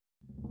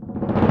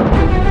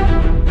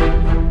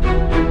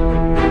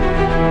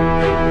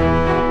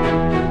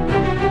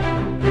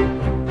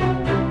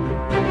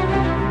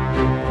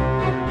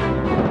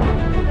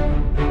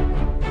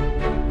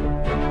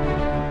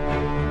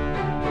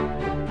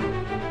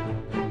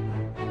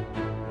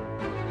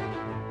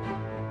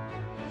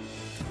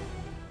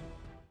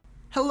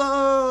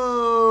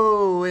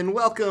Hello, and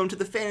welcome to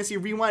the Fantasy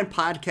Rewind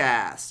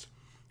podcast.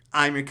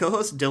 I'm your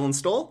co-host, Dylan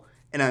Stoll,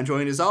 and I'm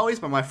joined as always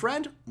by my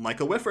friend,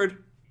 Michael Whifford.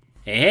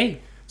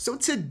 Hey. So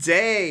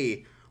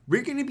today,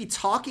 we're going to be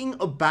talking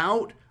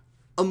about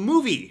a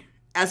movie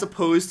as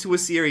opposed to a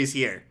series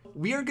here.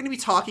 We are going to be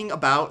talking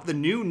about the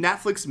new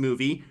Netflix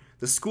movie,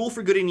 The School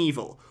for Good and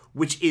Evil,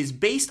 which is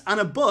based on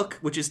a book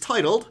which is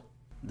titled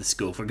The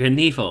School for Good and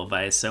Evil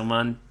by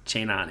Soman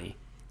Chainani.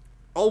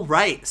 All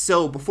right,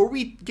 so before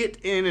we get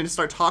in and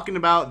start talking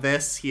about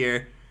this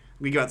here,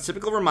 we give out the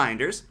typical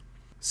reminders.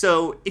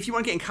 So if you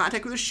want to get in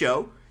contact with the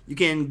show, you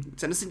can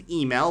send us an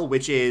email,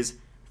 which is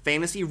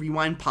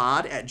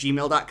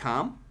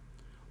fantasyrewindpod@gmail.com.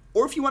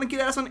 Or if you want to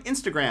get at us on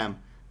Instagram,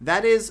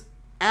 that is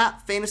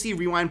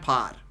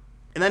 @fantasyrewindpod.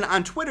 And then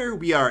on Twitter,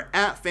 we are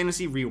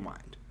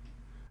 @fantasyrewind.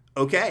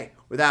 Okay,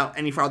 without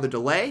any further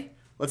delay,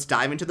 let's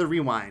dive into the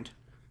rewind.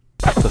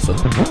 Fantasy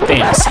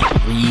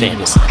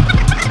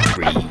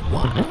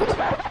Rewind.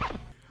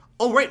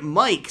 All right,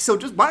 Mike. So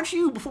just why don't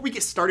you, before we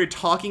get started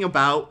talking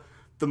about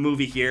the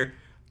movie here,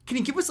 can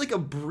you give us like a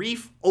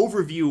brief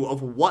overview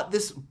of what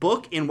this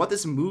book and what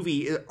this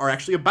movie are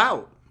actually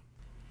about?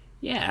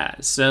 Yeah,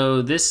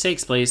 so this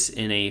takes place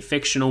in a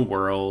fictional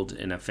world,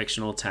 in a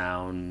fictional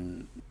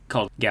town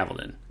called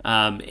Gavaldon.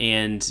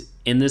 And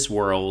in this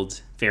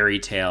world, fairy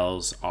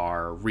tales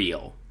are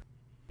real.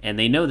 And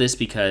they know this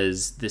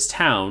because this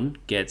town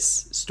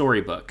gets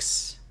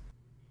storybooks.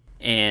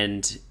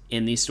 And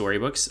in these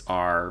storybooks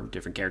are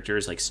different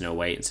characters like Snow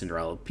White and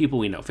Cinderella, people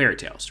we know, fairy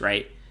tales,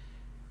 right?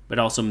 But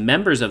also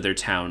members of their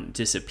town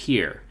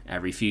disappear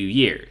every few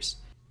years.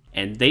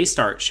 And they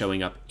start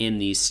showing up in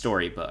these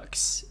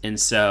storybooks. And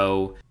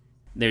so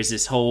there's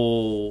this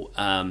whole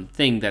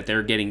thing that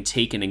they're getting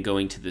taken and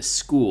going to the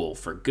school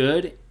for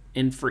good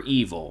and for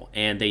evil.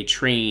 And they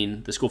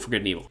train the School for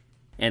Good and Evil.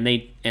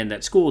 And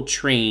that school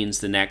trains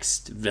the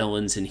next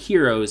villains and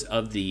heroes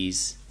of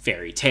these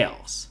fairy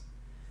tales.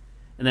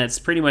 And that's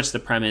pretty much the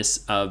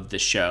premise of the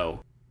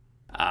show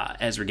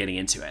as we're getting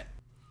into it.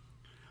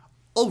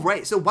 All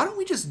right, so why don't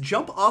we just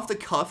jump off the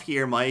cuff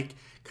here, Mike?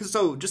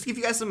 So just to give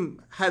you guys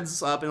some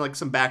heads up and like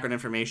some background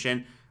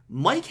information,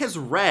 Mike has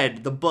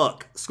read the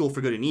book School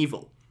for Good and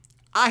Evil.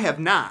 I have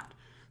not.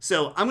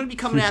 So I'm going to be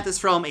coming at this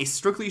from a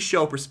strictly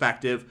show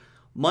perspective.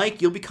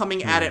 Mike, you'll be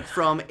coming at it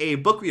from a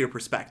book reader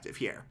perspective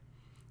here.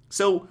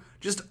 So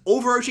just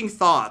overarching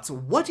thoughts.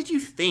 What did you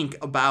think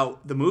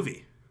about the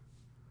movie?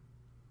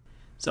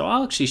 So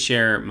I'll actually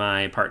share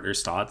my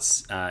partner's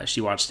thoughts. She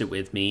watched it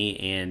with me,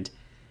 and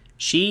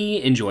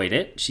she enjoyed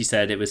it. She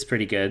said it was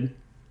pretty good.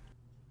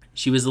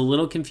 She was a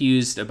little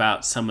confused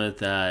about some of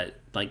the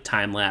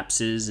time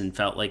lapses and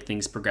felt like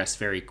things progressed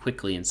very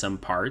quickly in some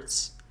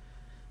parts,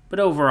 but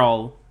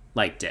overall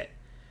liked it.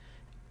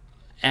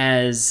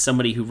 As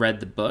somebody who read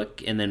the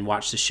book and then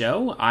watched the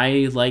show,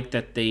 I liked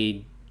that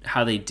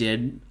how they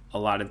did a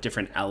lot of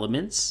different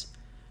elements,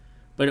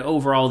 but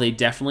overall they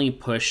definitely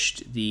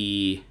pushed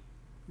the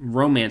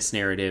romance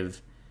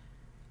narrative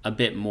a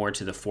bit more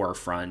to the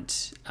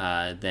forefront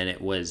than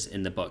it was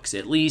in the books,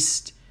 at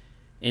least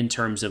in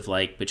terms of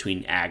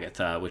between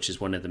Agatha, which is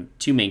one of the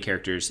two main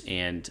characters,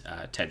 and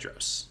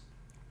Tedros.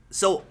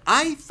 So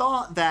I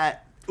thought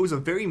that it was a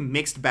very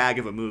mixed bag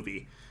of a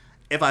movie,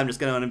 if I'm just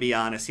going to be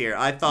honest here.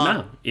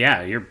 No,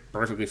 yeah, you're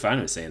perfectly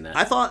fine with saying that.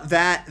 I thought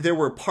that there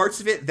were parts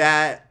of it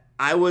that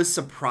I was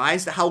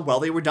surprised at how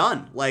well they were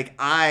done.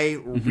 I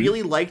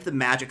really liked the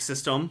magic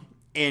system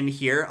in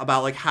here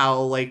about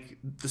how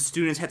the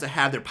students had to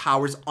have their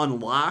powers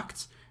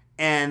unlocked,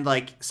 and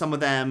some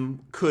of them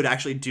could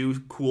actually do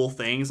cool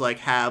things, like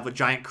have a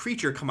giant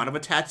creature come out of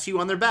a tattoo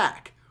on their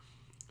back.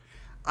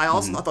 I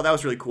also thought that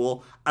was really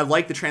cool. I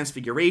liked the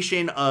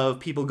transfiguration of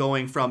people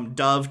going from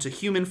dove to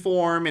human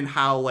form and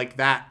how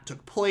that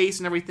took place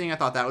and everything. I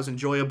thought that was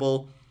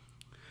enjoyable.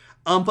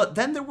 But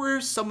then there were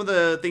some of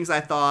the things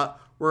I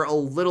thought were a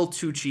little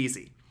too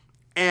cheesy.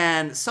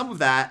 And some of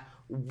that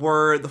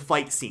were the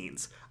fight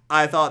scenes.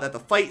 I thought that the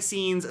fight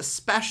scenes,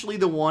 especially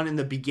the one in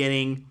the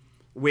beginning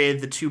with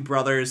the two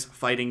brothers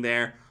fighting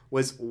there,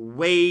 was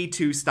way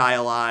too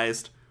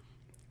stylized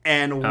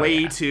and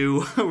way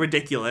too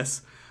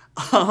ridiculous.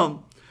 I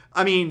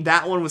mean,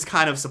 that one was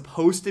kind of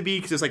supposed to be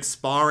because it was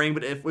sparring,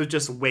 but it was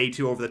just way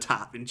too over the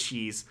top and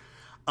cheese.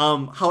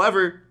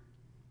 However,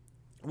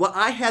 what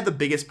I had the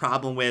biggest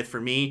problem with for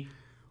me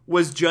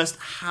was just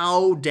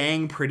how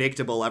dang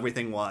predictable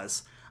everything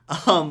was.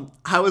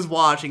 I was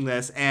watching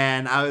this,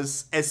 and I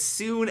was, as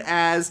soon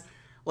as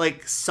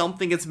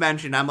something gets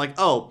mentioned, I'm like,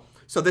 oh,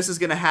 so this is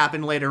gonna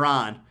happen later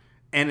on,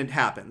 and it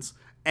happens.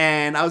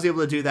 And I was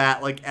able to do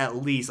that at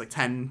least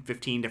 10,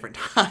 15 different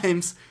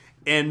times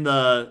in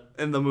the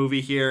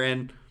movie here,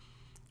 and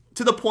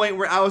to the point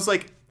where I was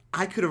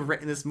I could have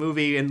written this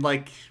movie and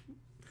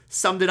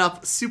summed it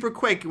up super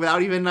quick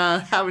without even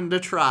having to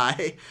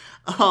try.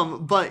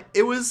 But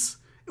it was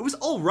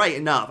all right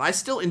enough. I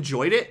still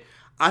enjoyed it.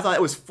 I thought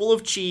it was full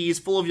of cheese,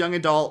 full of young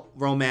adult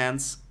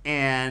romance,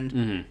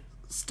 and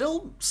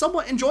still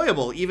somewhat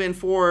enjoyable, even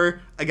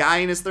for a guy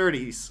in his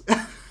 30s.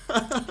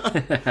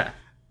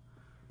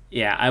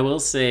 Yeah, I will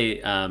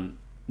say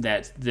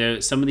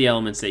some of the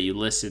elements that you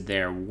listed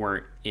there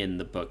weren't in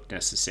the book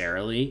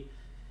necessarily,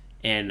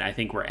 and I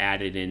think were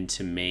added in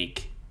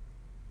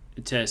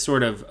to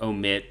sort of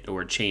omit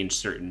or change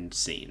certain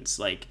scenes.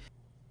 Like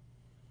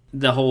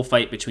the whole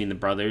fight between the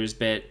brothers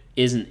bit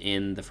isn't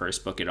in the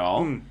first book at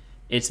all.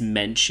 It's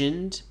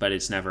mentioned, but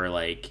it's never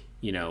like,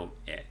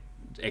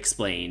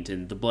 explained,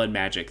 and the blood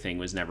magic thing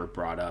was never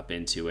brought up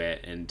into it,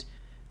 and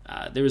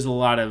there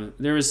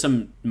was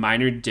some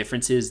minor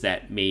differences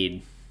that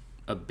made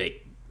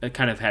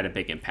kind of had a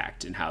big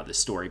impact in how the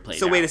story played out.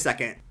 So wait a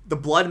second, the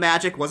blood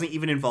magic wasn't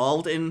even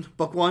involved in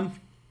book 1?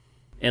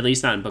 At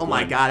least not in book 1. Oh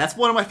my god, that's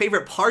one of my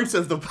favorite parts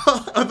of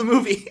the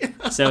movie.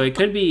 So it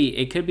could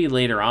be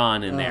later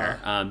on in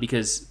there,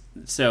 because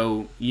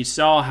so you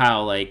saw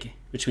how like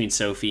between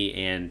Sophie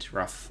and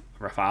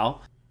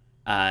Raphael,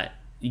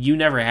 you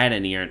never had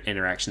any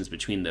interactions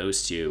between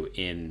those two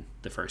in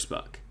the first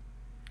book.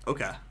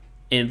 Okay.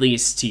 At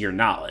least to your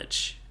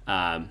knowledge.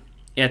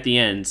 At the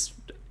end,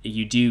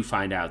 you do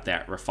find out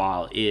that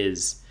Raphael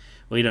is,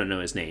 well, you don't know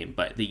his name,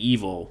 but the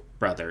evil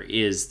brother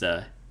is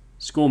the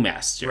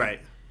schoolmaster.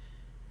 Right.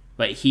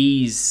 But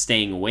he's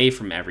staying away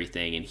from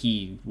everything, and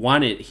he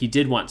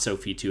did want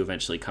Sophie to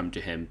eventually come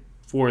to him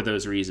for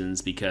those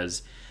reasons,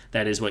 because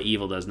that is what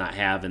evil does not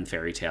have in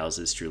fairy tales,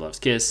 is true love's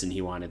kiss, and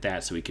he wanted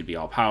that so he could be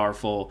all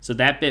powerful. So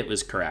that bit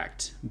was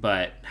correct,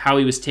 but how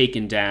he was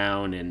taken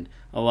down and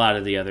a lot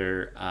of the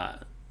other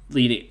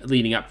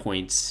leading up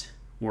points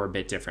were a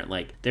bit different.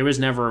 Like there was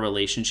never a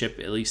relationship,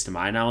 at least to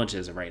my knowledge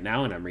as of right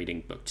now, and I'm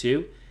reading book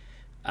 2,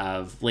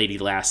 of Lady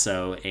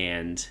Lasso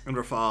and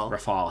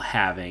Raphael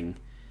having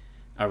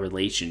a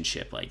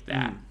relationship like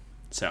that.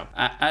 So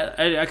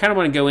I kind of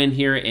want to go in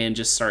here and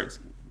just start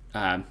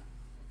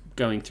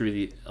going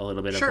through a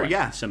little bit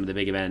of some of the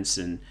big events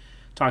and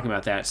talking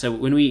about that. So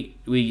when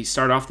we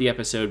start off the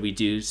episode, we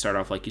do start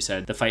off, like you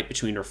said, the fight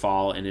between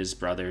Raphael and his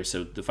brother.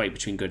 So the fight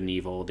between good and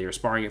evil. They were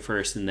sparring at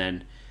first, and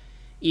then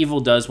evil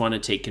does want to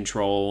take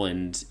control,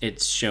 and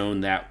it's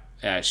shown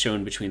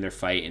between their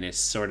fight, and it's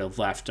sort of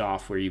left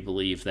off where you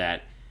believe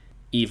that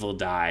evil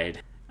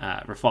died,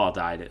 Raphael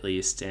died at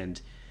least, and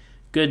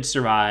good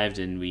survived,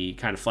 and we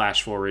kind of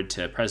flash forward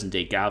to present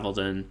day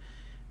Gavaldon,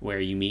 where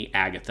you meet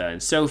Agatha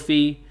and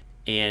Sophie.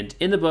 And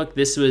in the book,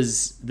 this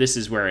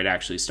is where it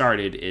actually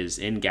started, is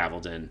in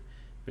Gavaldon,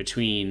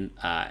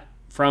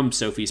 from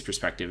Sophie's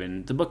perspective,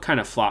 and the book kind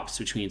of flops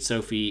between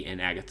Sophie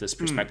and Agatha's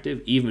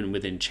perspective, even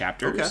within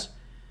chapters.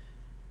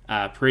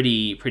 Okay.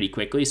 Pretty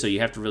quickly, so you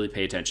have to really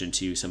pay attention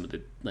to some of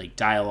the like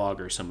dialogue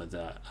or some of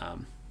the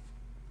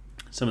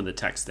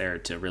text there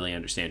to really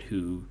understand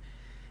who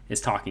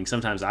is talking.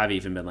 Sometimes I've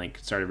even been like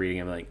started reading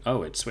and I'm like,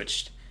 oh, it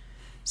switched.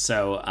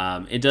 So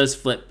it does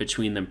flip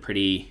between them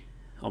pretty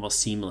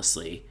almost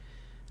seamlessly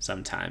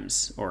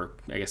sometimes, or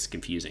I guess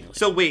confusingly.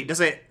 So wait,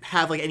 does it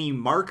have like any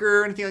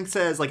marker or anything like that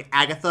says like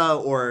Agatha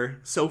or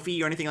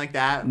Sophie or anything like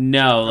that?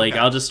 No, like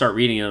I'll just start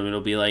reading them and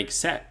it'll be like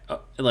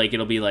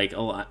it'll be like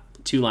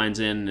 2 lines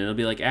in and it'll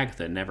be like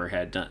Agatha never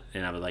had done,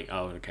 and I'll be like,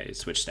 oh, okay, it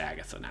switched to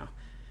Agatha now.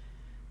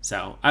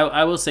 So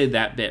I will say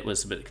that bit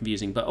was a bit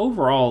confusing, but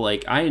overall,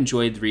 like I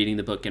enjoyed reading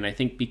the book, and I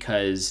think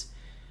because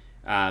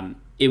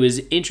it was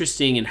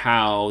interesting in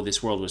how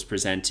this world was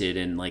presented,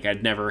 and like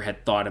I'd never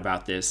had thought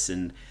about this,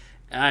 and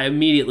I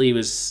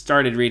immediately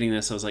started reading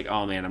this. I was like,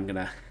 oh man, I'm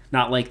gonna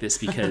not like this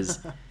because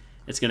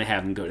it's gonna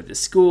have them go to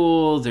this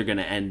school. They're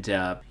gonna end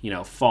up,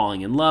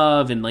 falling in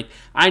love, and like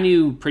I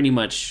knew pretty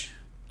much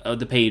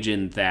the page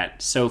in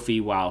that Sophie,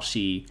 while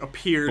she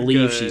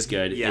believes she's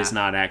good, is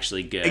not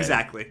actually good.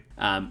 Exactly.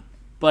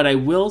 But I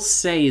will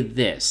say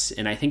this,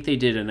 and I think they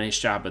did a nice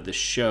job of the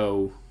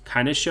show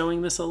kind of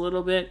showing this a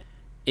little bit,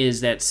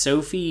 is that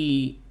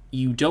Sophie,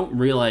 you don't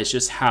realize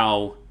just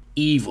how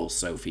evil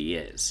Sophie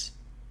is.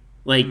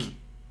 Like,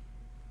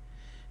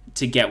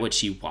 to get what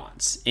she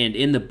wants. And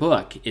in the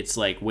book, it's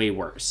like way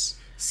worse.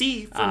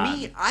 See, for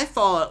me, I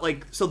thought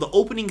so the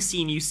opening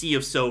scene you see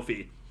of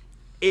Sophie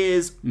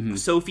is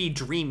Sophie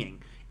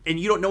dreaming. And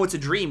you don't know it's a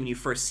dream when you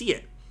first see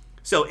it.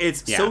 So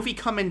it's Sophie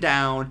coming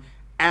down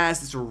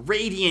as this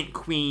radiant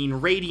queen,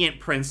 radiant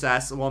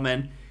princess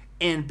woman,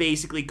 and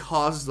basically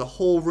causes the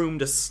whole room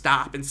to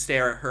stop and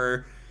stare at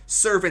her.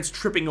 Servants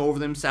tripping over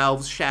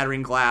themselves,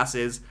 shattering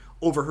glasses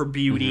over her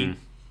beauty.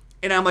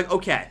 And I'm like,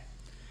 okay,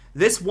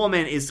 this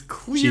woman is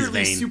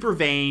clearly super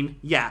vain.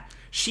 Yeah,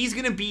 she's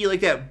going to be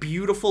like that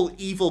beautiful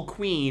evil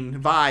queen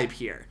vibe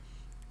here.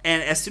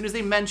 And as soon as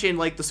they mentioned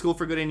like the School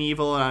for Good and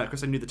Evil, and of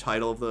course I knew the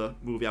title of the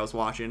movie I was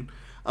watching,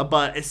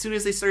 but as soon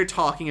as they started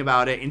talking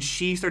about it and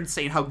she started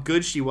saying how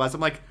good she was,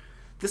 I'm like,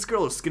 this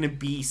girl is going to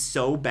be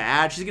so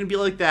bad. She's going to be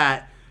like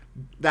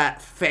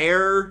that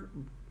fair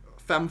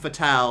femme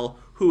fatale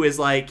who is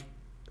like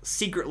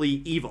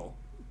secretly evil.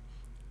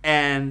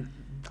 And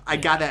I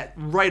got that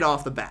right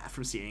off the bat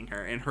from seeing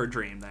her in her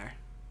dream there.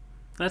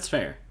 That's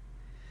fair.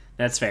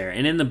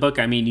 And in the book,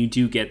 I mean, you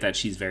do get that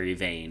she's very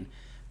vain,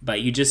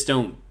 but you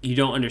don't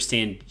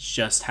understand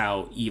just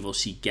how evil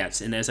she gets.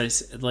 And as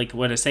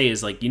what I say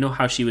is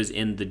how she was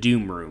in the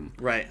Doom Room.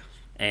 Right.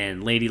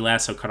 And Lady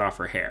Lasso cut off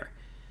her hair.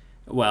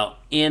 Well,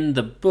 in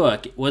the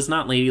book, it was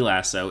not Lady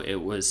Lasso. It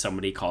was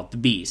somebody called the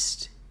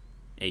Beast,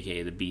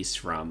 aka the Beast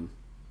from.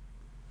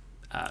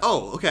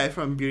 Okay,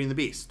 from Beauty and the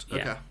Beast. Yeah,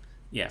 Okay.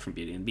 yeah, from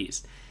Beauty and the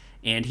Beast,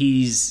 and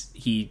he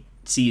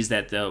sees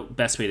that the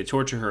best way to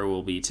torture her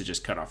will be to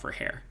just cut off her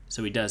hair.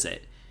 So he does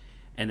it,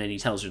 and then he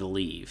tells her to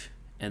leave,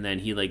 and then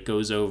he like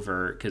goes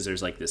over because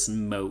there's like this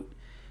moat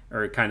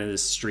or kind of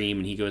this stream,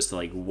 and he goes to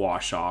like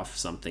wash off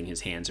something,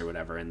 his hands or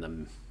whatever, in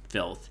the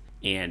filth,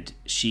 and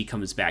she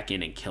comes back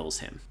in and kills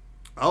him.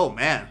 Oh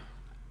man.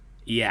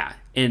 Yeah,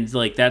 and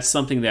like that's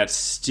something that's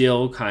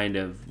still kind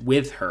of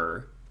with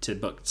her to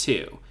book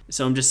 2.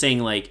 So I'm just saying,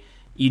 like,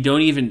 you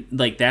don't even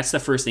like that's the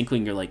first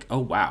inkling. You're like, oh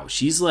wow,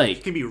 she's like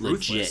She can be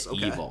ruthless. legit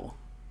Okay. evil.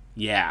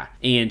 Yeah,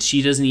 and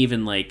she doesn't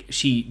even like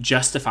she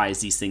justifies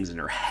these things in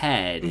her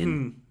head,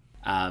 and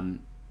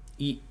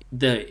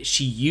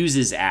she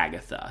uses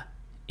Agatha,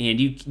 and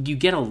you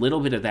get a little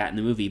bit of that in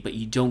the movie, but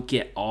you don't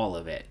get all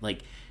of it.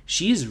 Like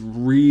she's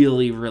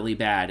really really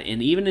bad,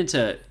 and even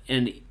into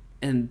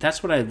and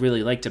that's what I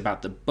really liked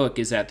about the book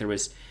is that there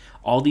was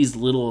all these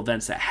little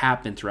events that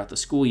happened throughout the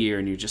school year,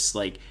 and you're just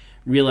like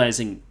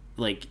realizing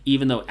like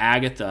even though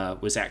Agatha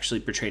was actually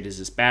portrayed as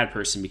this bad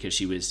person because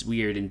she was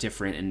weird and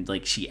different and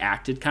like she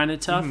acted kind of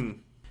tough,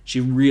 she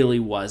really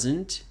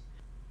wasn't.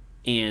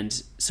 And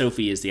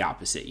Sophie is the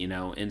opposite, you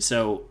know. And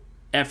so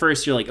at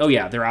first you're like, oh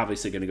yeah, they're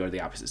obviously going to go to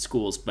the opposite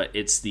schools, but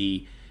it's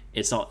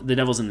all the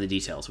devil's in the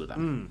details with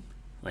them.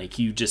 Like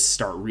you just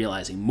start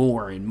realizing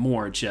more and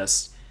more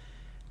just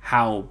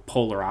how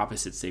polar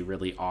opposites they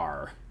really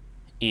are.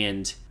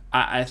 And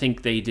I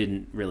think they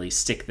didn't really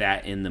stick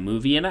that in the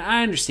movie. And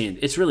I understand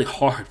it's really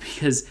hard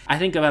because I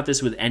think about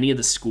this with any of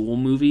the school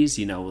movies,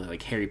 you know,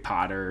 like Harry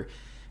Potter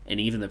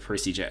and even the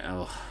Percy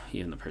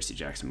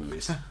Jackson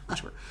movies,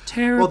 which were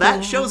terrible. Well,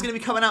 that show's going to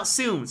be coming out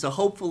soon, so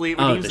hopefully it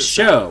redeems the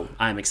itself. show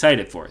I'm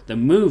excited for. The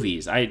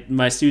movies,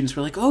 my students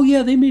were like, oh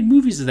yeah, they made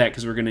movies of that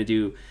because we're going to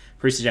do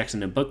Percy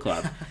Jackson in book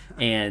club.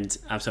 And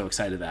I'm so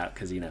excited about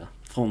because, you know,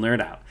 full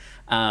nerd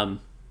out.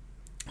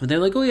 But they're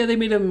like, oh yeah, they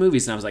made them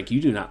movies. And I was like, you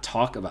do not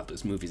talk about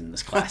those movies in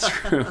this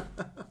classroom.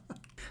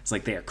 It's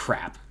like, they are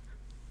crap.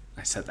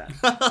 I said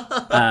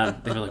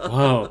that. They were like,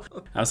 whoa.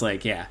 I was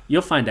like, yeah,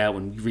 you'll find out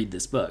when you read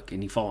this book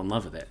and you fall in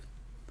love with it.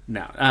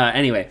 No.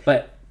 Anyway,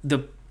 but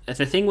the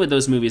thing with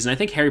those movies, and I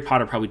think Harry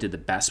Potter probably did the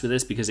best with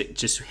this because it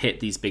just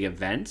hit these big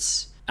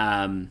events,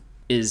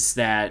 is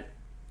that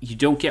you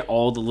don't get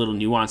all the little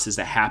nuances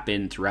that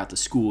happen throughout the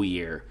school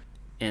year.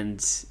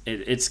 And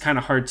it's kind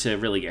of hard to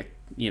really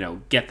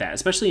get that,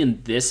 especially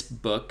in this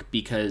book,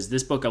 because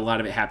this book, a lot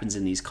of it happens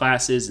in these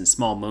classes and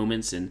small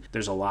moments, and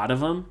there's a lot of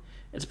them.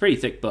 It's a pretty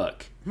thick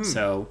book.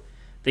 So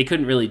they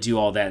couldn't really do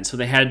all that. And so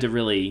they had to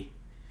really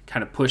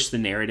kind of push the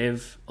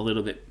narrative a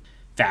little bit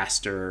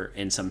faster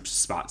in some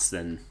spots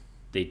than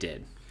they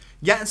did.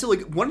 Yeah, and so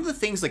like one of the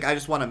things like I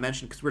just want to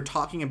mention, because we're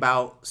talking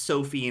about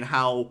Sophie and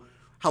how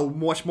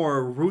much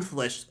more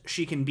ruthless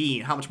she can be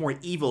and how much more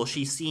evil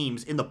she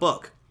seems in the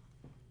book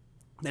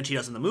than she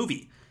does in the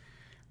movie.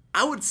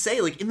 I would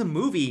say, like, in the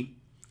movie,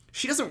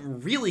 she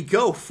doesn't really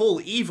go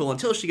full evil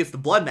until she gets the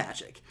blood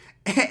magic.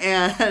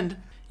 And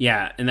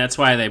yeah, and that's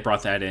why they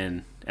brought that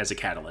in as a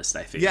catalyst,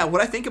 I think. Yeah, what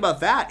I think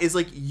about that is,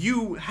 like,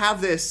 you have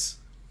this,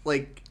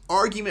 like,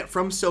 argument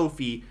from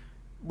Sophie,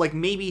 like,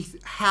 maybe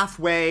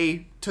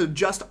halfway to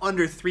just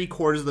under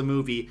 3/4 of the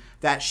movie,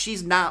 that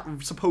she's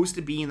not supposed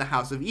to be in the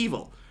House of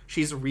Evil.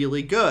 She's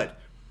really good.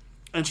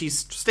 And she's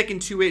sticking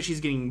to it. She's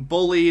getting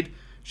bullied.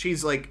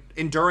 She's, like,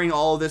 enduring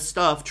all of this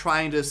stuff,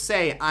 trying to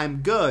say, I'm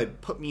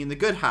good, put me in the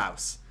good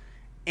house.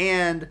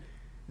 And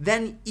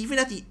then, even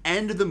at the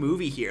end of the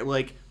movie here,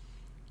 like,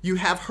 you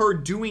have her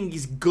doing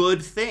these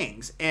good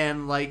things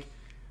and, like,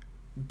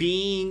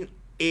 being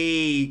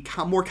a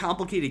more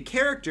complicated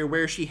character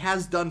where she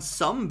has done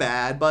some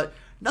bad, but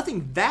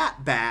nothing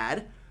that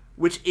bad,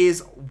 which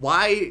is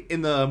why,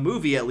 in the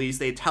movie at least,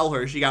 they tell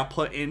her she got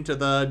put into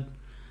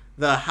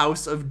the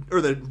house of,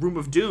 or the room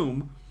of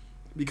doom,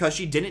 because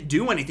she didn't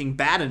do anything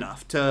bad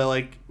enough to,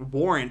 like,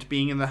 warrant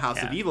being in the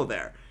House of Evil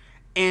there.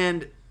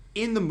 And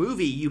in the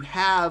movie, you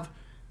have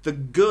the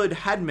good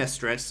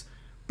headmistress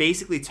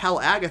basically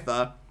tell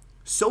Agatha,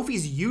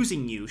 Sophie's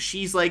using you.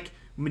 She's, like,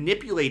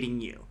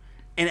 manipulating you.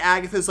 And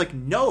Agatha's like,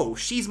 no,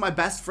 she's my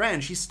best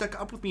friend. She's stuck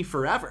up with me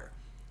forever.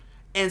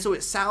 And so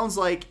it sounds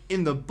like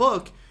in the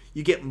book,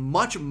 you get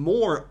much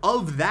more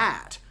of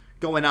that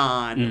going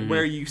on,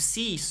 where you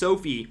see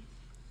Sophie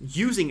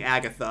using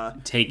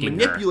Agatha,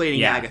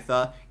 manipulating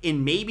Agatha,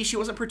 and maybe she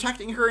wasn't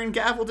protecting her in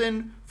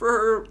Gavaldon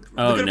for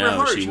the good of her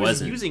heart. She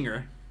was using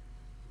her.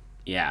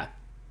 Yeah.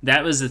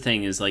 That was the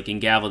thing, is like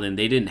in Gavaldon,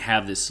 they didn't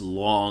have this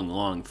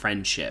long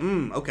friendship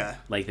Okay.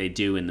 like they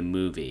do in the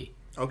movie.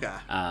 Okay.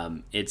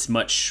 It's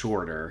much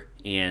shorter,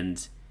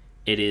 and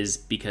it is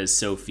because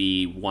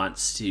Sophie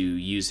wants to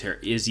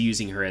is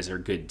using her as her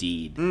good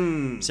deed,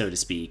 so to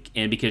speak.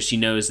 And because she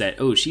knows that,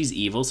 oh, she's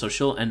evil, so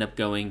she'll end up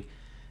going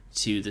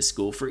to the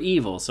school for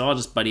evil. So I'll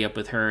just buddy up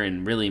with her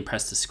and really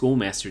impress the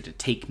schoolmaster to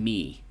take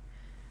me.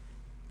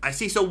 I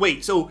see. So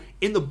wait, so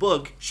in the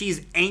book,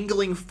 she's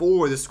angling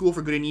for the school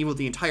for good and evil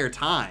the entire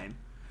time.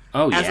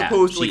 Oh, as yeah,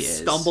 opposed to like she is.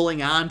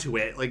 stumbling onto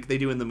it like they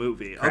do in the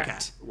movie. Correct.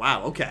 Okay.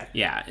 Wow. Okay.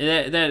 Yeah,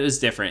 that is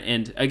different.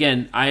 And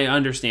again, I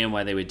understand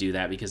why they would do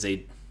that, because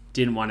they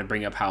didn't want to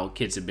bring up how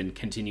kids have been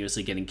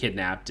continuously getting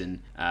kidnapped and,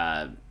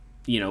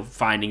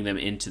 finding them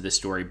into the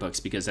storybooks,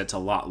 because that's a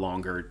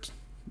longer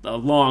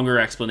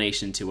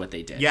explanation to what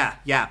they did. Yeah.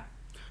 Yeah.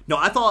 No,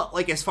 I thought,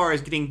 like, as far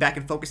as getting back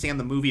and focusing on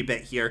the movie a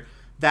bit here,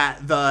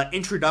 that the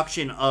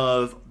introduction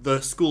of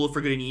the School of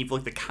for Good and Evil,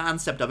 like the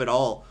concept of it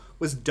all,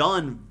 was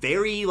done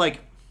very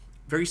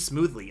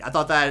smoothly. I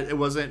thought that it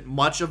wasn't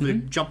much of a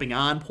jumping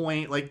on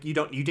point. Like, you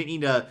didn't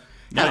need to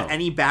have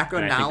any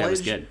background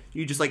knowledge.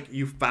 You just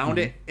you found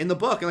it in the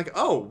book and like,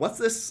 oh, what's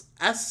this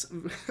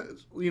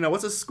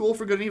what's this School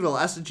for Good and Evil,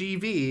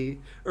 SGV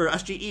or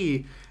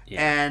SGE?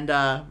 Yeah. And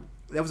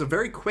that was a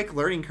very quick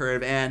learning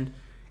curve, and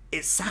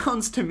it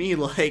sounds to me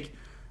like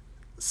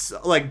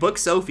Book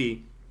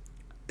Sophie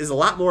is a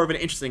lot more of an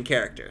interesting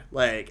character.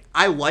 Like,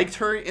 I liked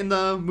her in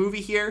the movie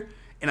here,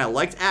 and I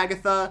liked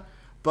Agatha,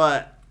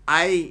 but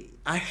I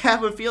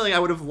have a feeling I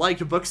would have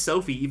liked Book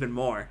Sophie even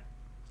more.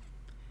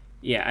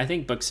 Yeah, I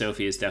think Book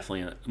Sophie is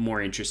definitely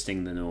more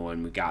interesting than the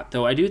one we got.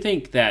 Though I do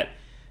think that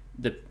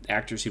the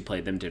actors who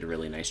played them did a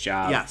really nice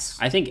job. Yes.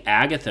 I think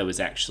Agatha was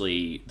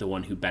actually the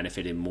one who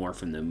benefited more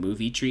from the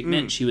movie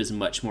treatment. She was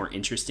much more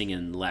interesting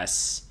and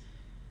less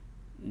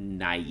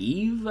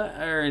naive,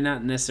 or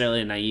not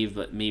necessarily naive,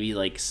 but maybe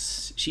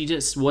she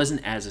just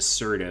wasn't as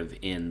assertive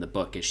in the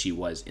book as she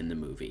was in the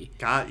movie.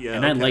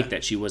 And I like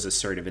that she was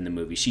assertive in the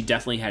movie. She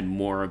definitely had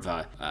more of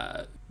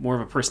a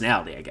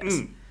personality, I guess.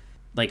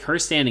 Like her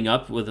standing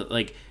up with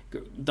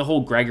the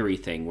whole Gregory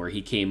thing, where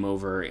he came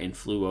over and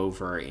flew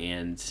over,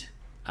 and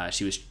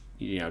she was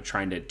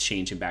trying to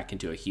change him back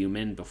into a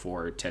human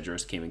before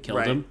Tedros came and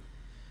killed him.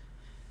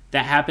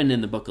 That happened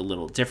in the book a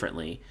little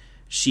differently.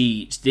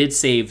 She did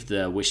save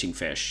the wishing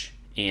fish,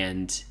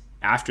 and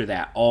after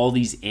that, all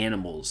these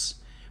animals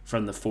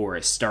from the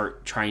forest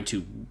start trying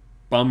to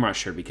bum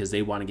rush her because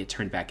they want to get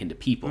turned back into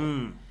people.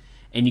 And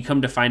you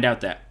come to find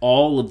out that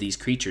all of these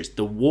creatures,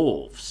 the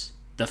wolves,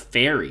 the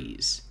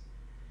fairies,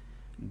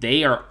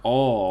 they are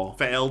all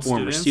failed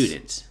former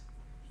students.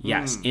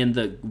 Yes, and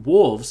the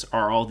wolves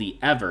are all the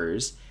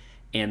Evers,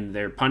 and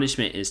their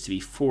punishment is to be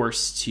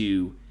forced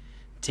to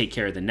take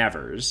care of the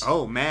Nevers.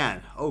 Oh,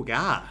 man. Oh,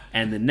 God.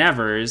 And the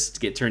Nevers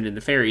get turned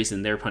into fairies,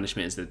 and their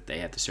punishment is that they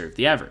have to serve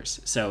the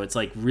Evers. So it's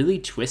really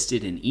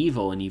twisted and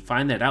evil, and you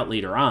find that out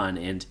later on,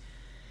 and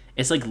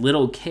it's like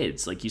little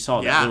kids. Like you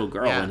saw that little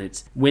girl, and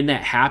it's when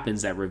that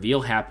happens, that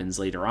reveal happens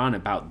later on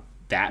about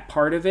that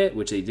part of it,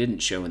 which they didn't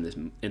show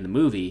in the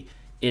movie.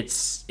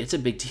 It's a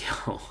big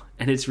deal,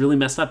 and it's really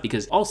messed up,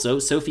 because also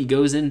Sophie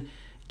goes and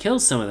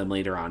kills some of them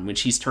later on when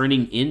she's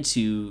turning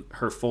into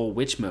her full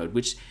witch mode,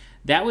 which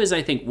that was,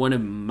 I think, one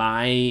of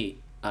my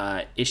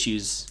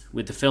issues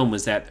with the film,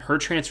 was that her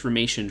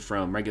transformation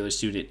from regular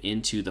student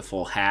into the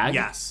full hag.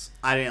 Yes,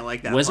 I didn't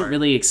like that wasn't part.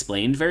 really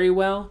explained very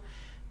well,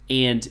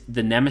 and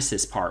the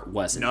nemesis part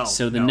wasn't.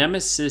 The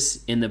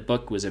nemesis in the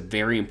book was a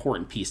very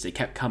important piece. They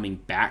kept coming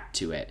back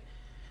to it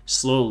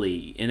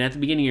slowly, and at the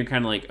beginning you're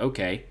kind of like,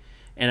 okay.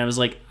 And I was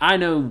like, I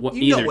know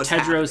either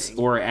Tedros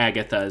happening. Or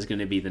Agatha is going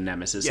to be the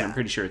nemesis. Yeah. I'm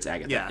pretty sure it's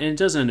Agatha. Yeah. And it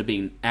doesn't end up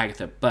being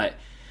Agatha. But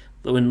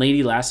when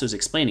Lady Lasso's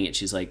explaining it,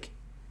 she's like,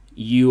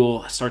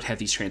 you'll start to have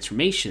these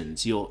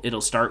transformations.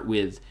 It'll start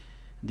with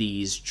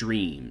these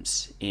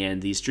dreams.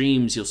 And these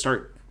dreams, you'll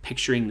start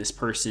picturing this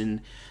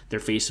person.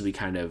 Their face will be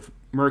kind of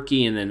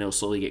murky, and then it'll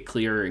slowly get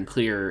clearer and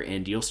clearer.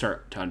 And you'll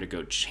start to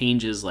undergo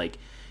changes, like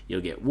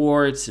you'll get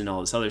warts and all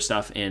this other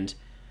stuff. And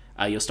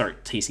you'll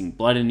start tasting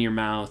blood in your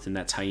mouth, and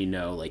that's how you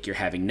know you're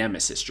having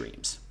nemesis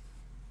dreams.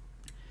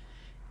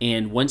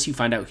 And once you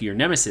find out who your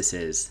nemesis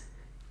is,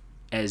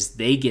 as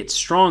they get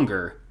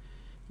stronger,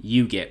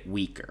 you get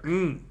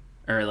weaker.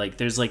 Or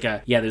there's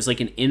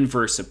an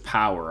inverse of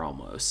power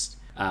almost.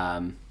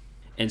 And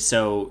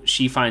so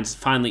she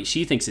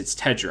she thinks it's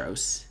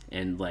Tedros,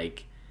 and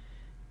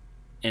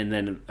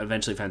then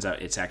eventually finds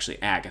out it's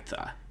actually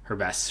Agatha, her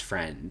best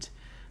friend,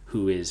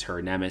 who is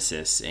her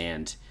nemesis,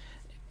 and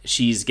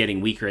she's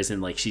getting weaker, as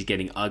in she's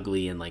getting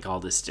ugly and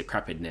all this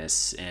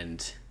decrepitness,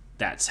 and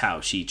that's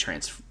how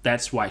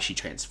that's why she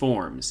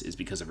transforms, is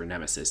because of her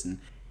nemesis. And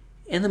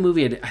in the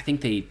movie, I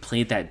think they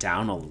played that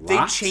down a lot.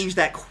 They changed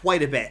that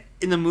quite a bit.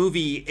 In the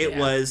movie, it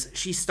was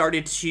she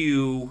started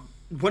to,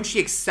 once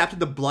she accepted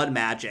the blood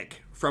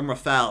magic from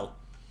Raphael,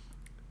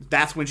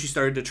 that's when she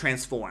started to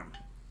transform.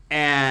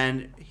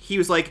 And he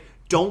was like,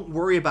 don't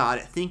worry about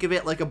it. Think of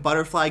it like a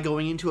butterfly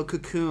going into a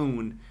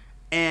cocoon.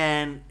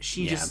 And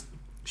she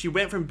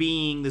went from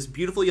being this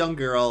beautiful young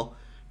girl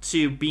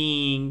to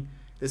being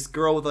this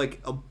girl with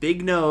a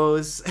big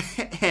nose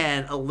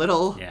and a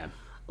little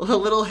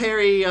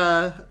hairy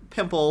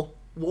pimple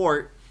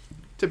wart,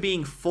 to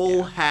being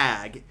full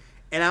hag.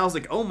 And I was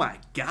like, oh my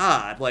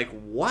God,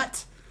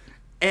 what?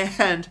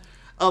 And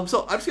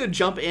so I'm just going to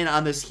jump in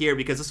on this here,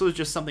 because this was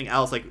just something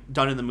else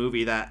done in the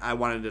movie that I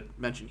wanted to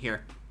mention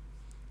here.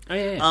 Oh,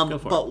 yeah. Go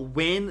for but it.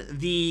 When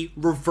the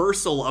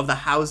reversal of the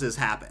houses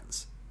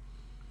happens,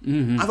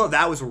 I thought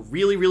that was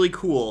really, really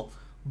cool.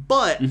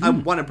 But I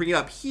want to bring it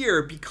up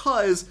here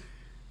because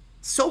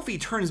Sophie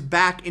turns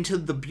back into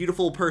the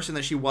beautiful person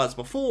that she was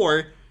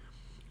before.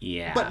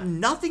 Yeah. But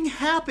nothing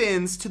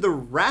happens to the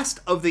rest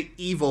of the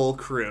evil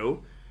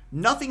crew.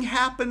 Nothing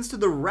happens to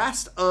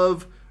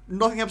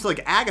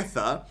like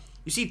Agatha.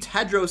 You see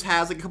Tedros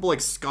has like a couple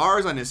like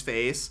scars on his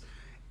face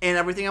and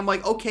everything. I'm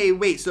like, okay,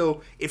 wait,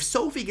 so if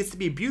Sophie gets to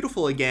be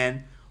beautiful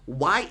again,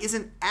 why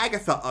isn't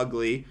Agatha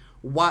ugly?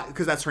 Why?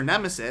 Because that's her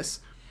nemesis.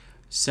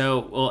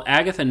 So, well,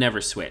 Agatha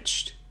never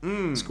switched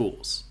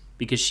schools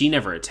because she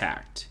never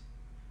attacked.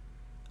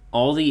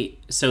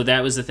 So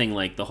that was the thing,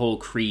 like the whole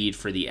creed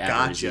for the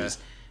Evers is,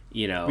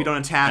 we don't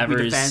attack,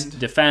 Evers we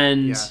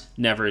defend,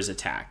 Nevers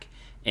attack.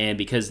 And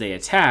because they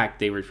attacked,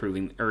 they were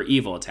proving, or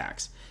evil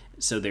attacks.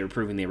 So they were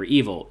proving they were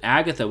evil.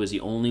 Agatha was the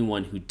only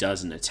one who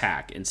doesn't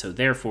attack, and so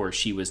therefore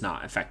she was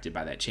not affected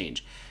by that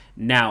change.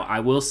 Now,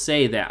 I will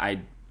say that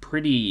I'm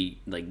pretty,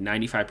 like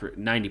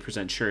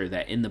 90% sure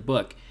that in the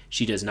book,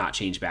 she does not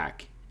change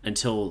back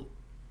until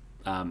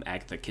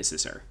Agatha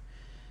kisses her.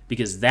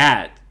 Because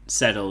that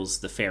settles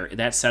the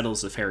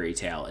fairy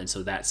tale, and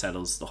so that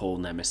settles the whole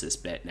nemesis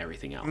bit and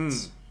everything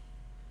else.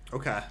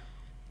 Okay.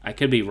 I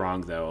could be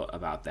wrong, though,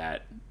 about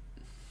that.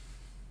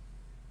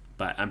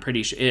 But I'm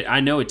pretty sure... I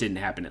know it didn't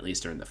happen at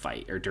least during the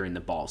fight, or during the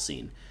ball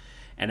scene.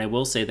 And I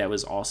will say that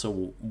was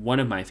also one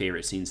of my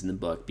favorite scenes in the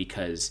book,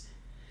 because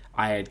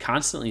I had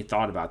constantly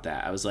thought about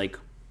that. I was like,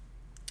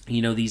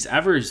 these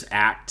Evers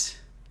act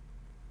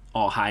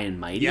all high and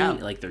mighty,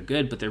 like they're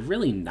good, but they're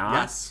really not.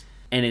 Yes.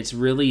 And it's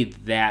really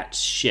that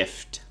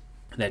shift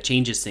that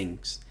changes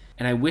things.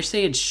 And I wish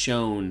they had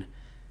shown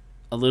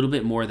a little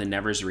bit more than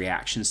Nevers'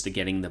 reactions to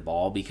getting the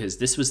ball, because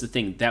this was the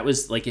thing. That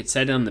was, like it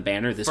said on the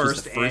banner, this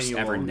was the first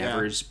ever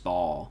Nevers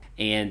ball.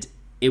 And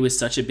it was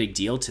such a big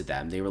deal to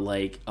them. They were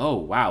like, oh,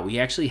 wow, we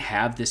actually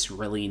have this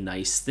really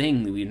nice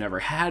thing that we've never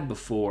had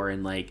before.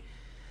 And, like,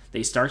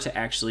 they start to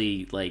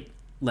actually, like,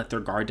 let their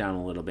guard down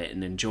a little bit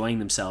and enjoying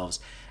themselves.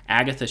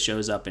 Agatha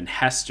shows up, and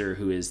Hester,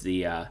 who is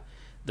the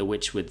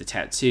witch with the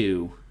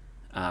tattoo,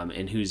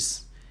 and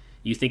who's...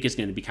 you think is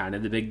going to be kind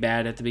of the big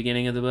bad at the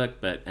beginning of the book,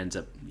 but ends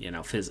up,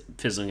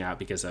 fizzling out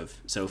because of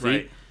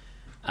Sophie.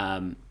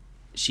 Right.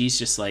 She's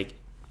just like,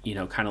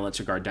 kind of lets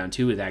her guard down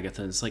too with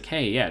Agatha. And it's like,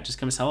 hey, yeah, just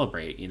come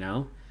celebrate,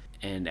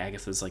 And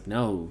Agatha's like,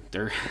 no,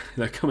 they're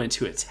coming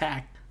to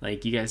attack.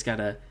 Like, you guys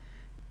gotta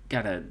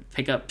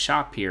pick up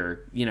shop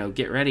here,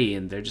 get ready.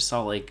 And they're just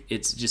all like,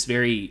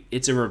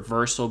 it's a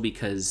reversal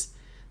because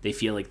they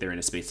feel like they're in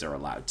a space they're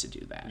allowed to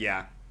do that.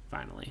 Yeah.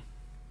 Finally.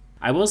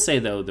 I will say,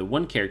 though, the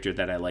one character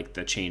that I like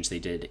the change they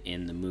did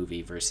in the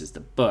movie versus the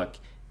book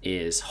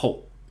is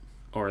Holt,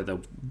 or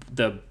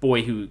the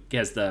boy who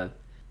has the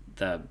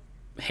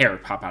hair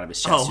pop out of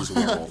his chest, who's a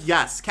werewolf.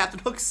 Yes, Captain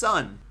Hook's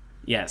son.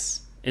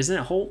 Yes. Isn't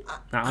it Holt?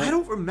 Not Holt? I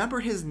don't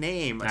remember his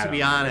name, to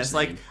be honest.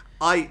 Like,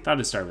 I thought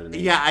it started with a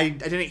name. Yeah, I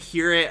didn't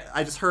hear it.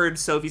 I just heard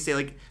Sophie say,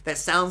 like, that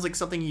sounds like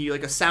something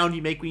a sound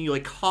you make when you,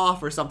 like,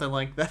 cough or something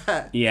like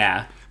that.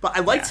 Yeah. But I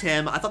liked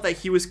him. I thought that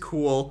he was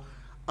cool.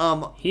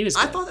 He was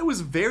good. I thought it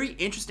was very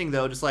interesting,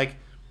 though, just like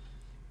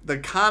the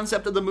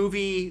concept of the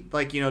movie,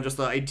 like, just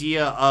the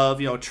idea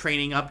of,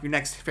 training up your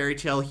next fairy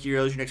tale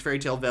heroes, your next fairy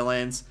tale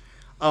villains.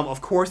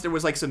 Of course, there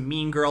was like some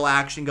mean girl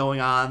action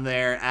going on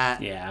there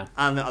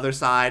on the other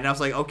side, and I was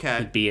like, okay,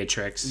 with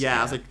Beatrix. Yeah,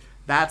 I was like,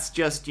 that's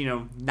just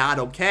not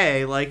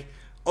okay. Like,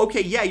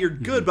 okay, yeah, you're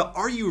good, but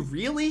are you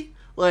really?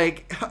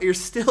 Like, you're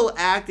still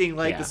acting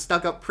like the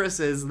stuck-up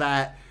prisses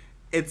that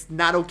it's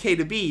not okay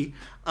to be.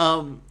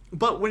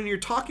 But when you're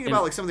talking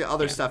about like some of the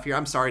other stuff here,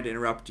 I'm sorry to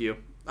interrupt you.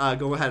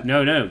 Go ahead.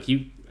 No,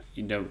 you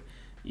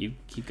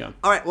keep going.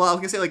 All right. Well, I was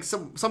gonna say like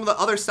some of the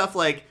other stuff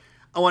like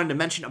I wanted to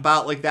mention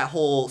about like that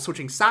whole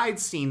switching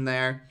sides scene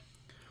there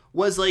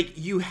was like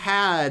you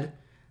had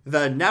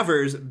the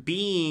Nevers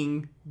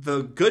being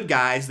the good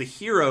guys, the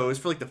heroes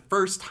for like the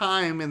first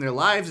time in their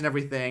lives and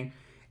everything,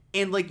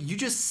 and like you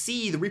just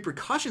see the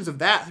repercussions of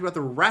that throughout the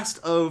rest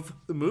of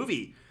the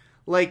movie.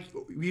 Like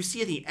you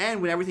see at the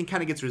end when everything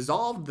kind of gets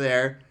resolved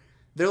there.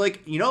 They're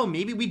like,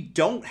 maybe we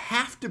don't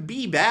have to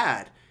be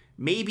bad.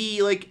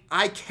 Maybe, like,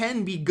 I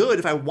can be good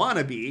if I want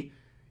to be,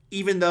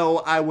 even though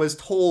I was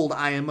told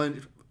I am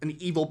an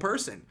evil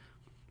person.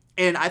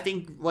 And I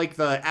think, like,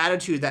 the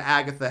attitude that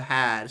Agatha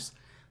has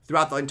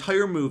throughout the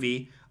entire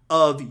movie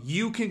of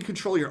you can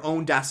control your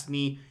own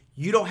destiny.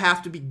 You don't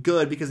have to be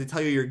good because they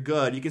tell you you're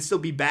good. You can still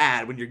be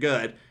bad when you're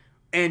good.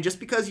 And just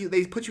because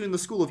they put you in the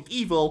school of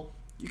evil,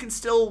 you can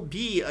still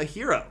be a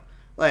hero.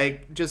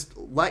 Like, just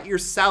let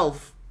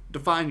yourself...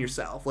 define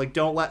yourself. Like,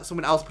 don't let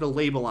someone else put a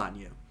label on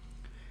you.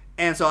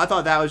 And so I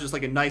thought that was just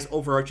like a nice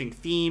overarching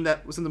theme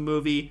that was in the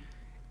movie,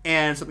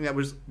 and something that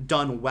was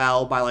done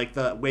well by like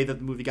the way that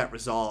the movie got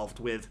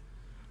resolved with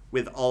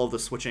all of the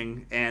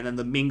switching and then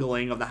the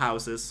mingling of the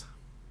houses.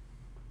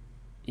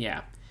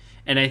 Yeah.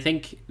 And I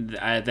think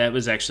that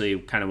was actually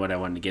kind of what I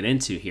wanted to get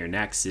into here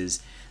next,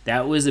 is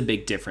that was a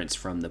big difference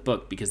from the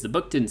book, because the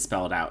book didn't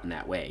spell it out in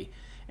that way.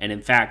 And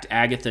in fact,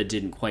 Agatha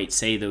didn't quite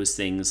say those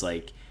things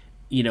like,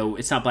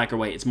 it's not black or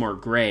white, it's more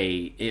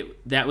gray.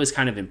 That was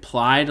kind of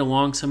implied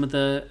along some of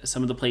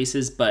the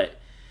places,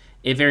 but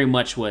it very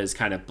much was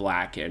kind of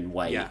black and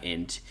white, Yeah.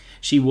 and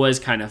she was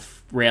kind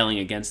of railing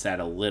against that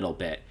a little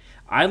bit.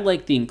 I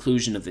like the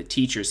inclusion of the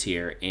teachers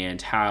here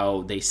and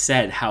how they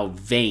said how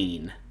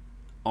vain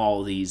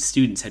all these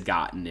students had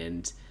gotten,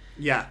 and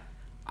Yeah.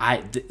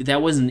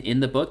 that wasn't in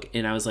the book,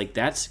 and I was like,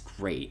 that's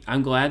great.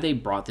 I'm glad they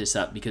brought this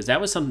up, because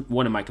that was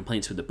one of my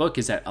complaints with the book,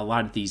 is that a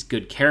lot of these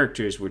good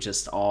characters were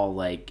just all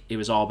like, it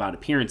was all about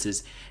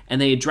appearances,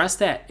 and they addressed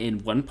that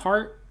in one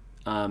part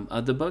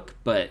of the book,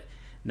 but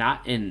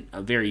not in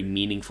a very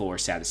meaningful or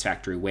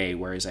satisfactory way,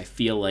 whereas I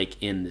feel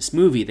like in this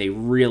movie they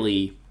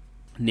really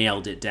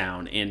nailed it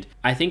down. And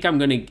I think I'm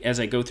going to, as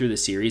I go through the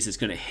series, it's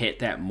going to hit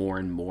that more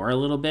and more a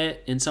little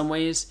bit in some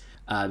ways,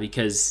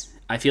 because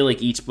I feel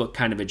like each book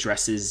kind of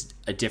addresses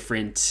a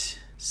different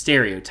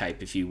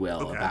stereotype, if you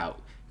will,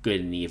 about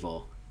good and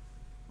evil,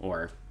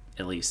 or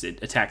at least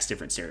it attacks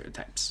different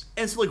stereotypes.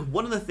 And so, like,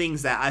 one of the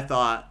things that I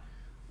thought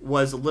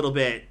was a little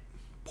bit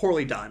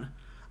poorly done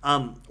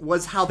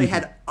was how they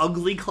had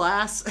ugly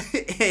class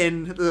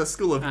in the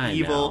School of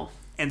Evil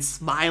and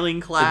smiling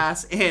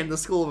class in the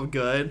School of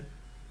Good.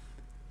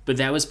 But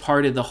that was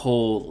part of the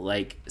whole,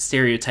 like,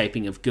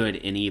 stereotyping of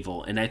good and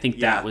evil, and I think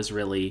that was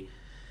really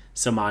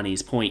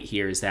Samani's point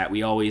here, is that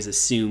we always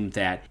assume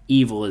that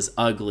evil is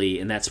ugly,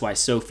 and that's why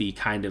Sophie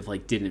kind of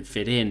like didn't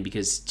fit in,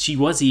 because she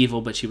was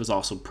evil but she was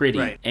also pretty,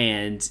 right.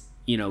 And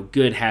you know,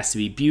 good has to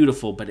be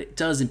beautiful, but it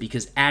doesn't,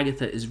 because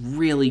Agatha is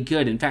really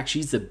good. In fact,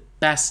 she's the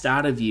best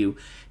out of you,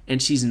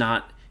 and she's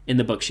not, in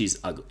the book she's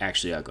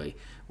actually ugly,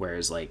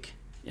 whereas like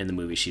in the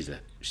movie she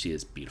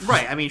is beautiful.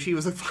 Right. I mean, she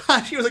was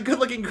a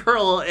good-looking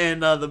girl in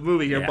the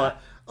movie here,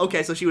 but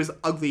okay, so she was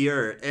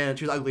uglier, and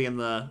she was ugly in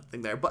the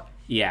thing there, but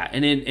yeah,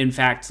 and in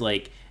fact,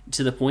 like,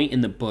 to the point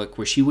in the book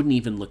where she wouldn't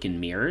even look in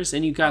mirrors,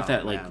 and you got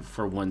that, like,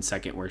 for 1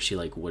 second where she,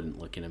 like, wouldn't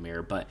look in a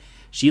mirror, but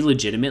she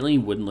legitimately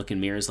wouldn't look in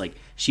mirrors. Like,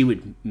 she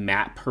would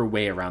map her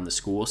way around the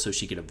school so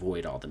she could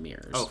avoid all the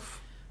mirrors. Oh.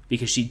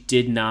 Because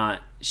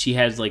she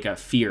had, like, a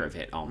fear of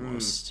it,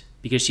 almost.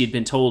 Because she had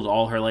been told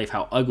all her life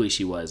how ugly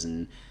she was,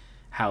 and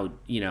how,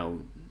 you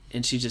know,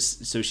 and she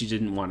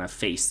didn't want to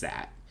face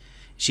that.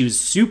 She was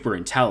super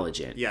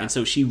intelligent, and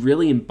so she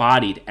really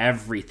embodied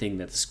everything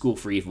that the School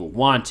for Evil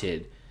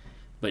wanted,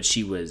 but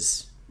she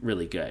was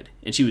really good.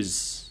 And she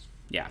was,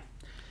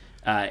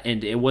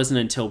 and it wasn't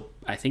until,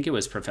 I think it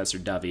was Professor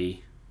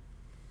Dovey,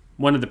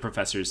 one of the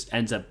professors,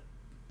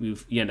 you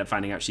end up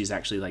finding out she's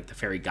actually like the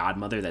fairy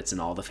godmother that's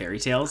in all the fairy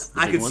tales.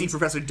 I could see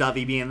Professor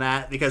Dovey being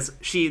that, because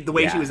the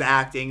way she was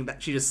acting,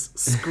 that she just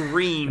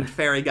screamed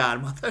fairy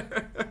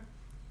godmother.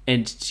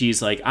 And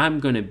she's like, I'm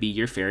going to be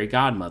your fairy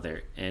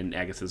godmother. And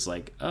Agatha's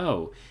like,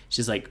 oh.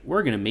 She's like,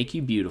 we're going to make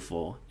you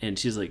beautiful. And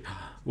she's like,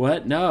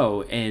 what?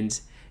 No. And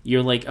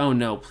you're like, oh,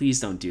 no, please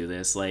don't do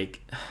this.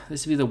 Like,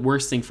 this would be the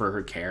worst thing for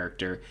her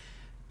character.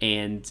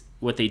 And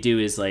what they do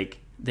is, like,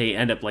 they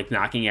end up, like,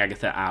 knocking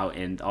Agatha out.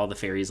 And all the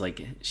fairies,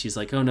 like, she's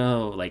like, oh,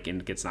 no. Like,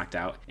 and gets knocked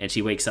out. And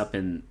she wakes up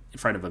in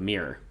front of a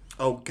mirror.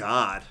 Oh,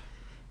 God.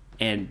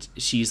 And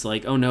she's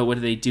like, oh, no, what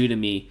did they do to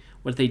me?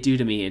 What did they do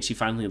to me? And she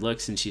finally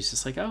looks, and she's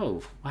just like,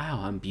 oh,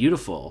 wow, I'm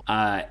beautiful.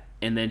 And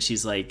then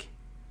she's like,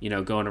 you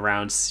know, going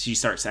around, she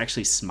starts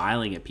actually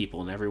smiling at people,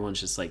 and everyone's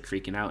just like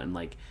freaking out, and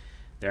like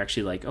they're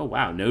actually like, oh,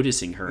 wow,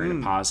 noticing her in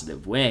a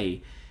positive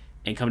way,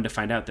 and come to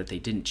find out that they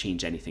didn't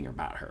change anything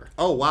about her.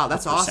 Oh, wow,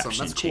 that's awesome.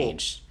 That's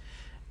changed.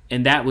 Cool.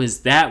 And that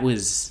was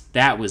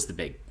the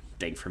big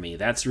thing for me.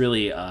 That's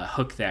really a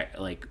hook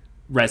that like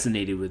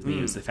resonated with me,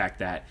 was the fact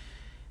that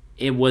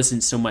it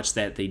wasn't so much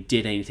that they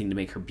did anything to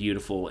make her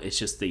beautiful. It's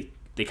just they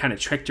kind of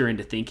tricked her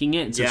into thinking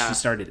it, and so she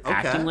started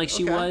acting like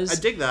she was. I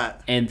dig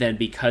that. And then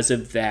because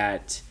of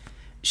that,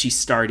 she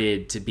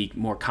started to be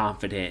more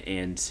confident,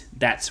 and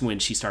that's when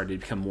she started to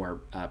become more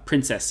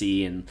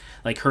princessy, and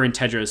like her and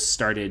Tedros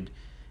started.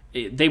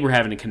 They were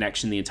having a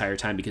connection the entire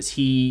time, because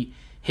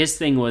his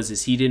thing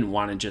was he didn't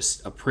want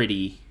just a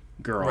pretty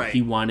girl. Right.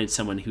 He wanted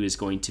someone who is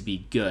going to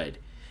be good.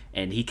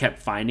 And he kept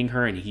finding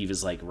her, and he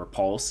was like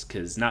repulsed,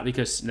 because not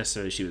because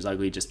necessarily she was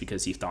ugly, just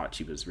because he thought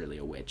she was really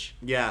a witch.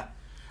 Yeah.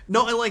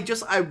 No, and like,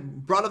 just, I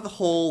brought up the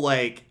whole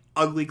like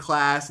ugly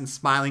class and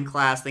smiling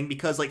class thing,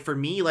 because like for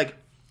me, like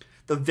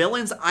the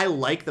villains I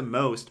like the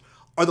most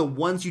are the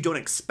ones you don't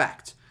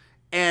expect.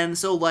 And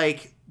so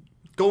like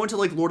go into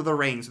like Lord of the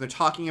Rings, and they're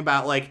talking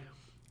about like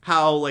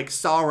how like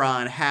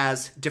Sauron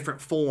has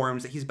different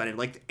forms that he's been in,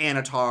 like the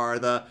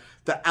Anatar,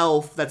 the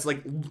elf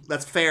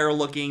that's fair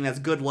looking, that's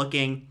good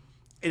looking,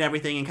 and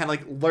everything, and kind of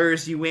like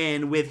lures you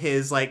in with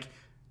his like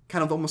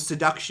kind of almost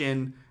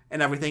seduction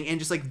and everything. And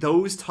just like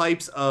those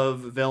types of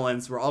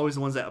villains were always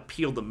the ones that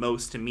appealed the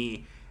most to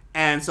me.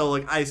 And so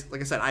like I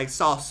said, I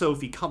saw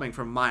Sophie coming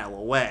from a mile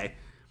away.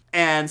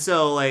 And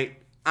so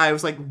like I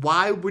was like,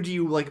 why would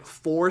you like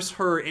force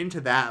her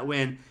into that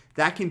when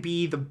that can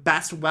be the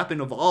best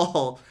weapon of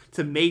all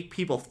to make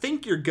people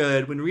think you're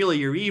good when really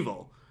you're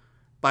evil,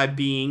 by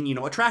being, you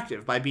know,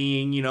 attractive, by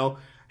being, you know,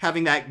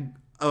 having that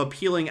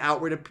appealing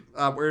outward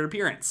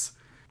appearance.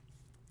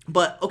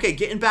 But okay,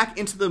 getting back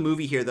into the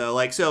movie here though,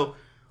 like, so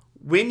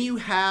when you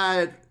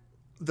had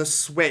the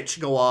switch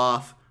go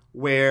off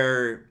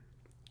where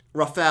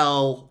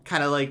Raphael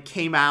kind of like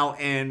came out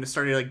and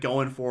started like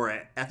going for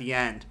it at the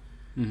end.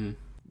 Mm-hmm.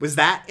 Was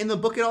that in the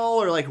book at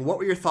all, or like what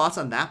were your thoughts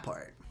on that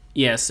part?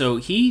 Yeah, so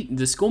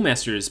the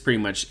schoolmaster is pretty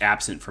much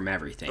absent from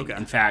everything. Okay.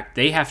 In fact,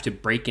 they have to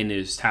break into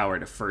his tower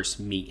to first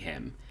meet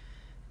him,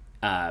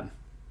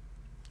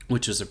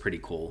 which was a pretty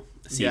cool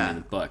scene in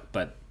the book.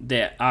 But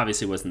that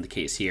obviously wasn't the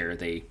case here.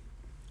 They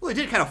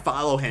did kind of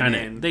follow him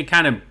in. They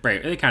kind of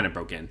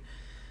broke in,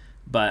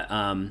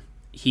 but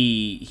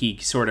he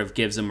sort of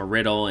gives them a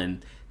riddle,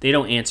 and they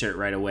don't answer it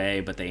right away,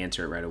 but they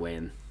answer it right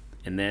away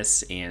in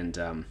this.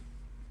 And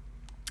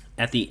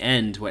at the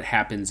end, what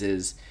happens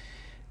is,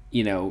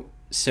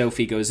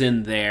 Sophie goes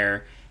in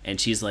there and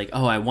she's like,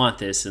 "Oh, I want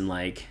this," and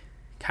like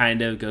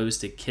kind of goes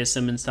to kiss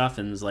him and stuff,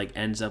 and is like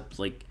ends up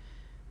like,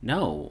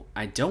 "No,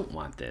 I don't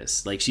want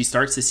this." Like she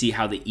starts to see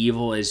how the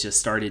evil has just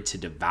started to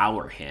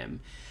devour him.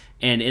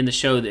 And in the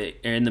show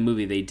in the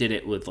movie, they did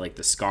it with like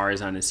the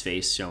scars on his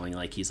face showing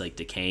like he's like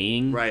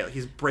decaying. Right, like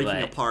he's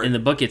breaking apart. In the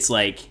book, it's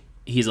like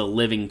he's a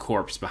living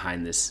corpse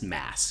behind this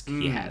mask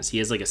he has. He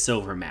has like a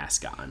silver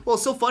mask on. Well,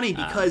 it's so funny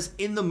because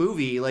in the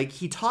movie, like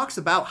he talks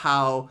about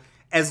how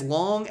as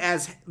long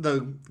as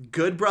the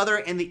good brother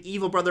and the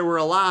evil brother were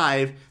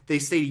alive, they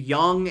stayed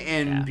young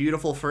and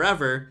beautiful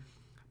forever.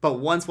 But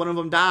once one of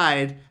them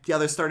died, the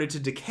other started to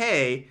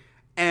decay.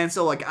 And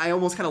so like I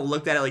almost kind of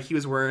looked at it like he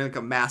was wearing like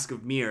a mask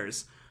of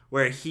mirrors,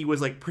 where he was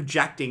like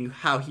projecting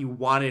how he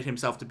wanted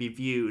himself to be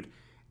viewed,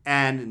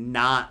 and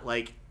not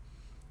like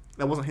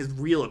that wasn't his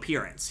real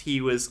appearance.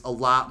 He was a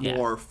lot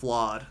more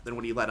flawed than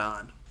what he let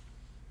on.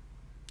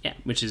 Yeah,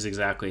 which is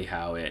exactly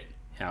how it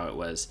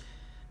was.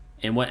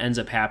 And what ends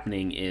up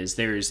happening is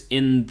there's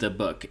in the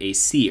book a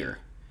seer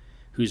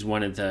who's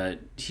one of the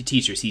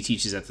teachers. He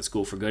teaches at the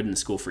School for Good and the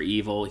School for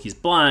Evil. He's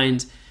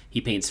blind. He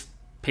paints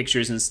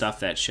pictures and stuff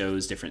that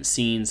shows different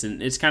scenes,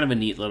 and it's kind of a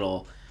neat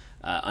little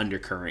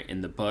undercurrent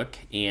in the book.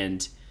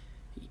 And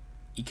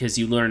because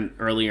you learn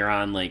earlier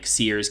on, like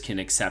seers can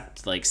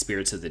accept like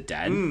spirits of the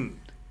dead,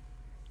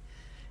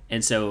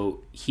 and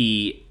so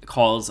he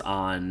calls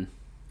on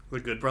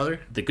the good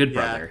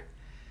brother,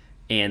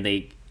 and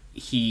they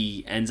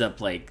end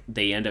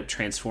up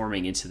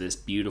transforming into this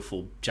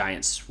beautiful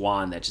giant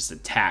swan that just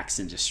attacks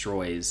and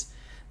destroys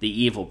the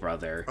evil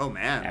brother. Oh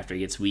man! After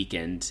he gets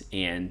weakened,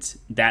 and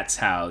that's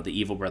how the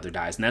evil brother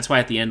dies, and that's why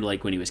at the end,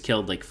 like when he was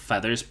killed, like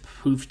feathers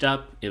poofed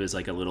up. It was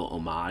like a little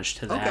homage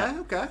to that.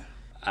 Okay.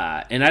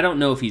 And I don't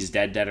know if he's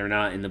dead or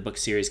not in the book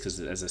series because,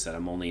 as I said,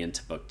 I'm only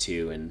into book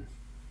 2, and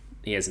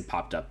he hasn't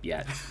popped up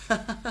yet.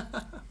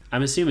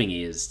 I'm assuming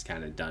he is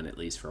kind of done at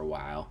least for a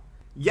while.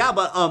 Yeah,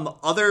 but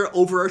other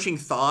overarching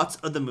thoughts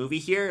of the movie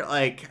here,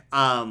 like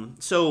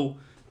so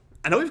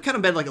I know we've kind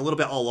of been like a little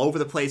bit all over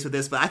the place with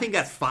this, but I think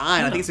that's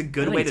fine. I think it's a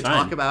good way to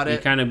talk about it.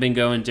 We've kind of been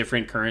going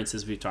different currents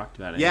as we've talked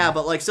about it. Yeah,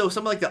 but like so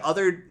some of like the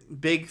other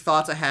big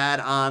thoughts I had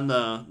on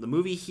the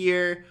movie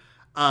here,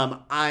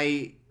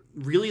 I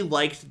really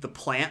liked the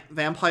plant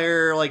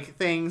vampire like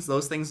things.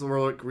 Those things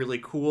were like really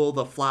cool.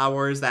 The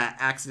flowers that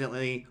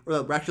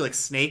were actually like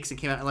snakes and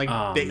came out and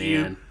like bit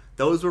you.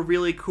 Those were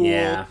really cool.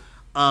 Yeah.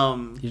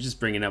 You're just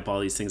bringing up all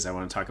these things I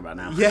want to talk about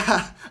now.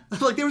 Yeah.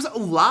 Like there was a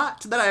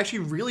lot that I actually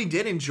really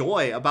did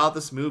enjoy about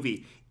this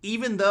movie.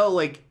 Even though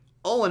like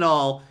all in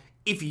all,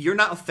 if you're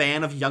not a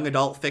fan of young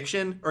adult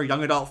fiction or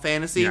young adult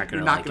fantasy, you're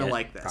not going to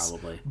like this.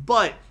 Probably.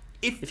 But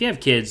if you have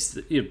kids,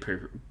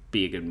 it'd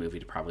be a good movie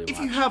to probably watch. If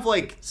you have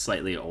like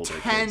slightly older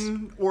 10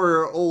 kids.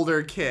 or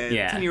older kids,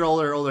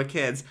 10-year-old or older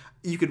kids,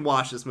 you can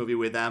watch this movie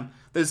with them.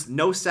 There's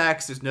no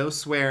sex, there's no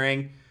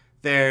swearing,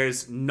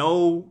 there's a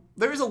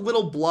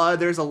little blood,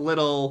 there's a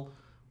little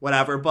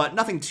whatever, but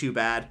nothing too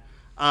bad.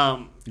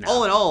 All in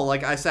all,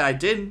 like I said, I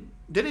did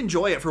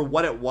enjoy it for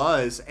what it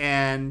was,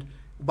 and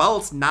while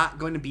it's not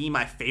going to be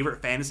my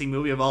favorite fantasy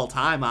movie of all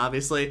time,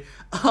 obviously,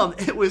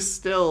 it was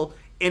still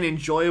an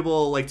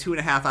enjoyable like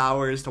 2.5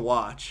 hours to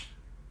watch.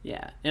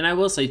 Yeah, and I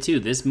will say too,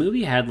 this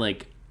movie had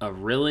like a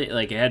really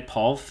it had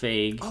Paul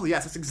Feig. Oh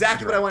yes, that's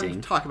exactly what I wanted to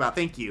talk about.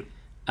 Thank you.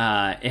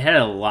 It had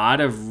a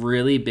lot of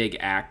really big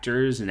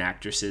actors and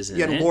actresses in it.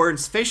 You had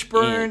Lawrence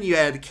Fishburne, you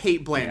had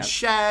Cate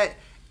Blanchett,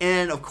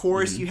 and of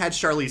course you had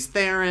Charlize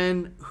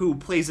Theron, who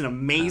plays an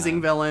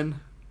amazing villain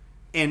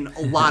in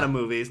a lot of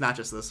movies, not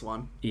just this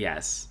one.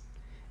 Yes,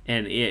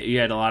 and you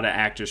had a lot of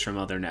actors from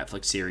other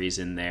Netflix series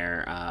in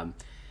there.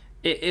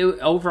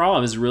 Overall, I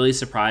was really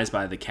surprised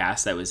by the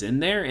cast that was in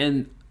there,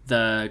 and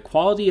the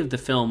quality of the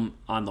film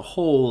on the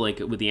whole, like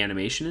with the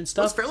animation and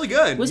stuff, was fairly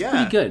good. Was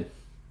pretty good.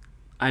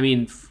 I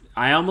mean,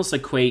 I almost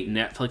equate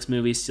Netflix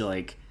movies to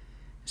like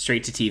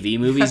straight to TV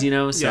movies, you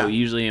know. So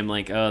usually I'm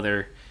like, oh,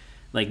 they're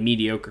like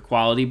mediocre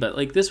quality, but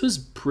like this was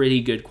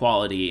pretty good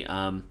quality.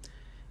 And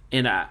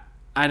I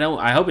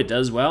hope it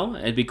does well.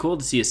 It'd be cool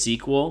to see a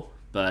sequel,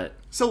 but.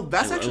 So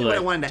that's actually what I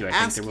wanted to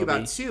ask you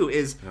about too,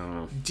 is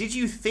did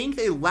you think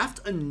they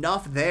left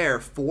enough there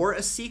for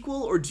a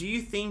sequel, or do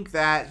you think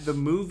that the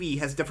movie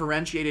has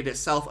differentiated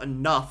itself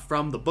enough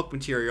from the book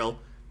material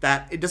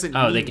that it doesn't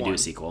need they can one? Do a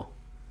sequel.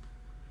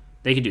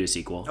 They could do a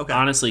sequel. Okay.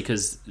 Honestly,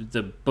 because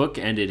the book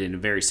ended in a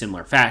very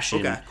similar fashion.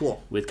 Okay,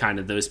 cool. With kind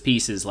of those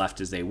pieces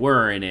left as they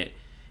were, and it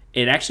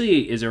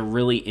actually is a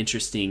really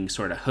interesting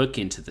sort of hook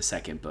into the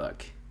second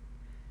book.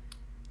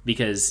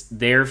 Because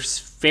their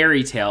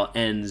fairy tale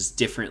ends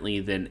differently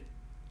than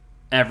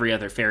every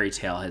other fairy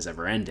tale has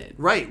ever ended.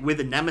 Right, with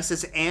the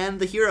nemesis and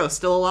the hero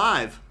still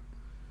alive.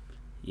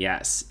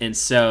 Yes, and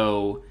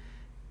so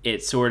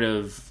it sort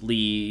of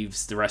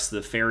leaves the rest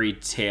of the fairy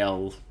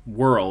tale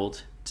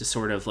world to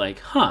sort of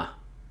like,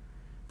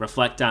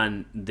 reflect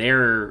on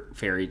their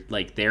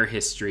their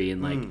history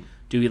and like,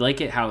 do we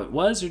like it how it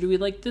was or do we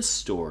like this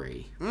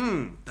story?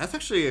 That's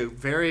actually a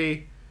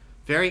very,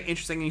 very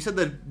interesting. And you said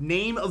the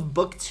name of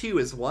book 2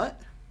 is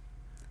what?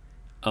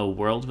 A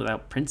World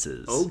Without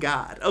Princes. Oh,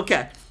 God.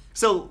 Okay.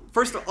 So,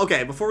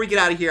 before we get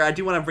out of here, I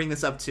do want to bring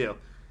this up, too.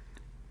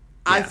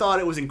 I Yeah. thought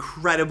it was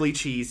incredibly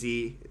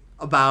cheesy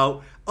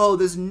about,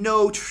 there's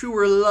no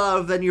truer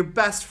love than your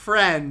best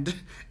friend.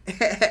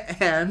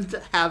 And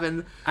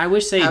having I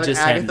wish they just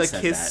hadn't Agatha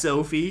said kiss that.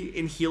 Sophie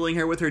and healing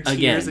her with her tears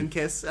Again. and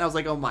kiss. And I was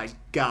like, oh my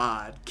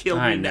God, kill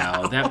me I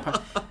now. know that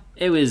part,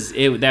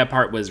 that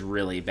part was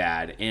really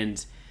bad,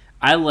 and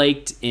I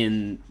liked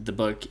in the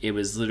book it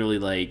was literally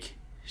like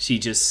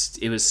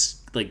it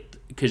was like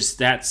because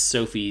that's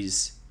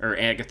Sophie's or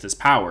Agatha's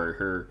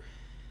power.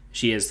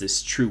 She has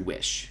this true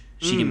wish.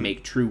 She can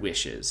make true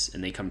wishes,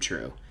 and they come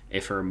true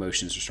if her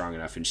emotions are strong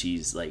enough, and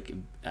she's like,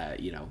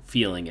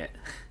 feeling it,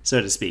 so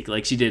to speak,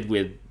 like she did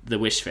with the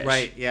wish fish.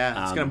 Right?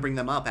 Yeah, it's gonna bring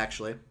them up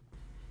actually.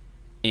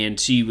 And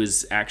she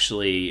was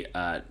actually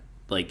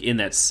like in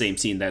that same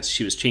scene that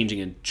she was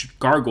changing a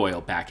gargoyle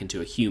back into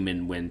a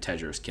human when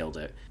Tedros killed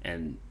it.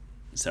 And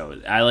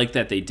so I like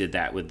that they did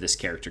that with this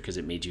character because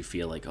it made you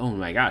feel like, oh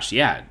my gosh,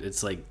 yeah,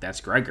 it's like that's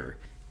Gregor.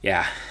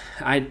 Yeah,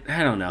 I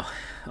don't know.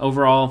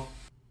 Overall,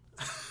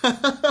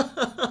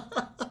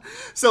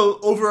 So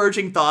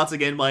overarching thoughts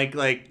again, Mike.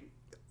 Like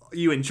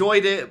you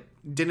enjoyed it,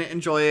 didn't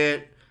enjoy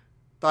it,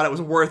 thought it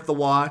was worth the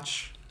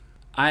watch.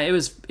 it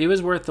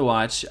was worth the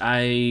watch.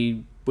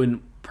 I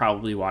wouldn't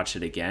probably watch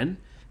it again,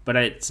 but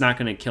it's not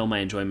going to kill my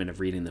enjoyment of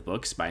reading the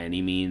books by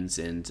any means.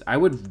 And I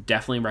would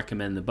definitely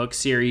recommend the book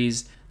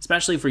series,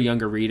 especially for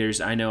younger readers.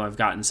 I know I've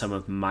gotten some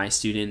of my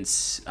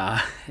students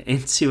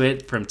into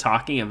it from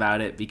talking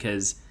about it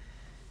because,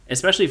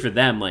 especially for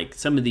them, like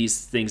some of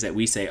these things that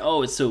we say,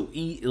 oh, it's so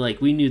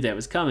like we knew that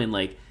was coming.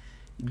 Like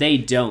they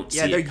don't.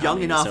 Yeah, see they're it young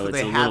coming, enough so that it's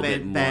they a little haven't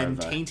bit more been of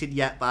a- tainted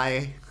yet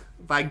by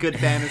good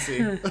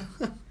fantasy.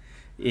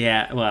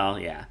 Yeah, well,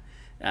 yeah.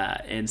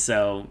 And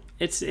so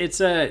it's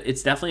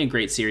definitely a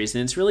great series,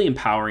 and it's really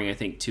empowering, I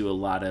think, to a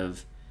lot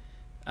of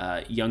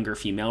younger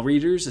female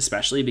readers,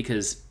 especially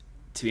because,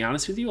 to be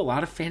honest with you, a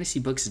lot of fantasy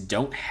books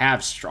don't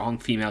have strong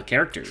female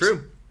characters.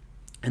 True.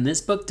 And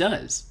this book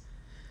does.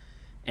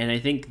 And I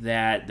think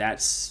that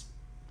that's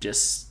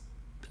just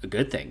a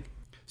good thing.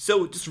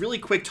 So, just really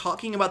quick,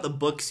 talking about the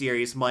book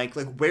series, Mike,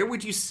 like, where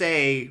would you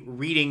say,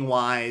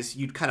 reading-wise,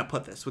 you'd kind of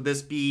put this? Would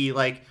this be,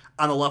 like,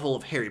 on the level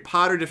of Harry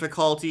Potter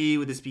difficulty?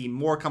 Would this be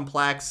more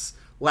complex,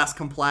 less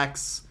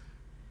complex?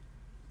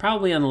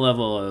 Probably on the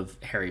level of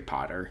Harry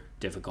Potter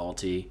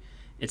difficulty.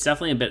 It's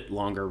definitely a bit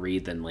longer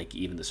read than, like,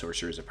 even The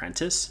Sorcerer's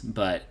Apprentice,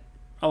 but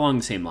along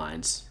the same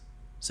lines.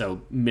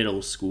 So,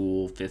 middle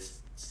school, 5th,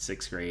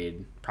 6th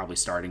grade, probably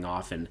starting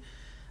off, and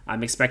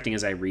I'm expecting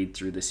as I read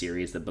through the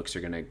series, the books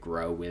are going to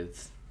grow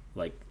with,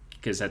 like,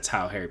 because that's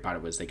how Harry Potter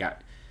was. They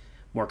got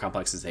more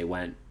complex as they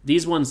went.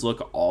 These ones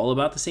look all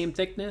about the same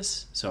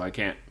thickness, so I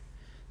can't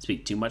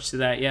speak too much to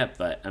that yet,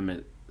 but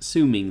I'm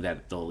assuming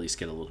that they'll at least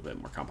get a little bit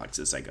more complex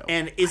as I go.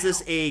 And is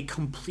this a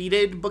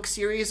completed book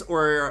series,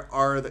 or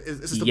is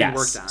this still being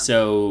worked on?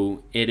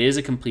 So it is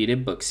a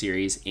completed book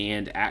series,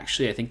 and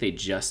actually I think they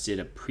just did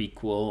a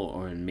prequel,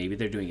 or maybe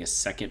they're doing a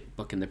second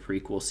book in the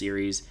prequel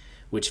series,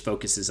 which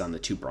focuses on the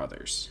two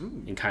brothers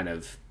and kind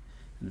of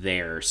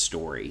their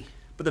story.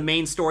 But the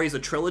main story is a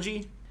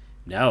trilogy?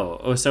 No.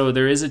 Oh, so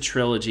there is a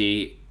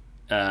trilogy.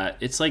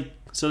 It's like,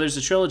 so there's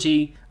a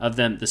trilogy of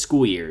them, the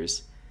school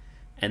years,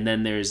 and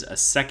then there's a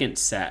second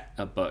set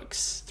of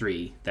books,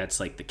 3, that's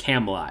like the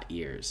Camelot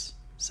years.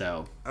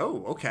 So.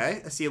 Oh,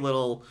 okay. I see a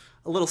little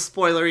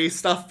spoilery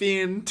stuff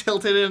being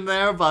tilted in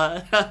there,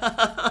 but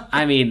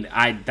I mean,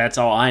 that's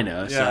all I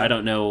know, so Yeah. I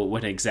don't know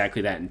what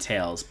exactly that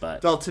entails,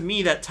 but well, to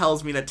me that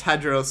tells me that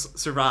Tedros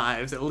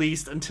survives at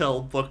least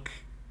until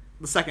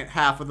the second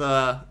half of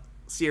the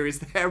series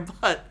there,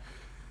 but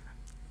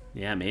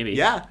yeah, maybe.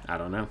 Yeah. I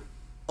don't know.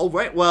 oh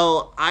right,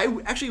 well, I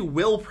actually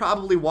will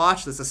probably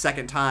watch this a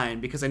second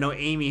time because I know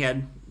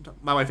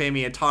my wife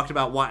Amy had talked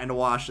about wanting to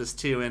watch this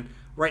too, and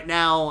right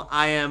now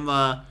I am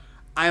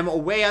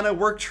away on a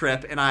work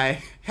trip and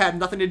I had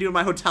nothing to do in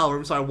my hotel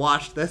room, so I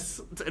watched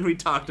this and we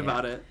talked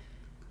about it.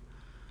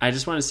 I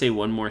just want to say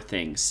one more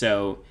thing.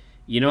 So,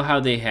 you know how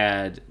they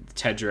had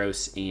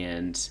Tedros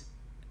and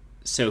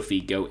Sophie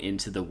go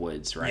into the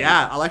woods, right?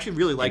 Yeah, I'll actually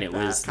really like And it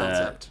that was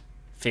concept.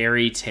 the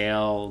fairy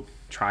tale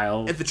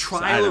trial. At the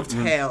Trial of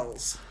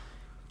Tales.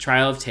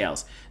 Trial of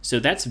Tales. So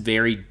that's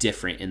very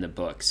different in the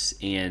books,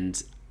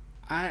 and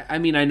I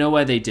mean I know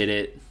why they did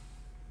it.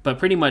 But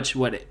pretty much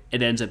what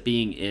it ends up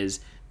being is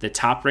the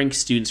top-ranked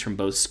students from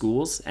both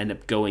schools end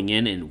up going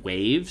in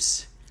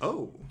waves.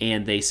 Oh.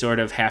 And they sort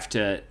of have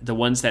to, the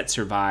ones that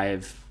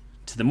survive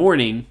to the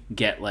morning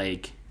get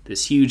like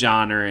this huge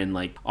honor and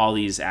like all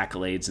these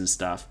accolades and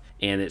stuff.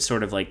 And it's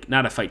sort of like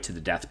not a fight to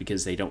the death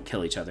because they don't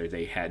kill each other.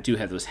 They do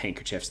have those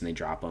handkerchiefs and they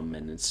drop them,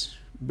 and it's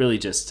really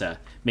just to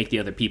make the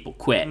other people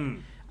quit.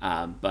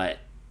 But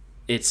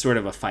it's sort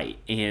of a fight.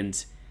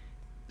 And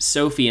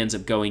Sophie ends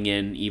up going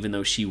in even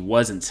though she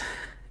wasn't,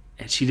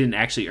 and she didn't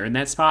actually earn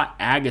that spot.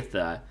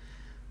 Agatha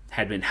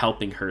had been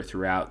helping her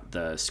throughout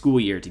the school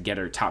year to get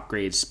her top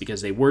grades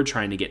because they were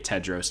trying to get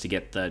Tedros to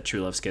get the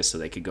True Love's Kiss so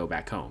they could go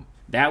back home.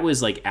 That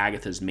was like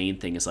Agatha's main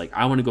thing, is like,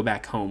 I want to go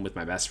back home with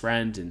my best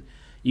friend, and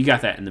you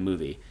got that in the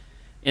movie.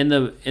 In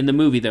the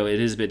movie, though, it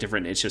is a bit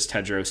different. It's just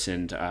Tedros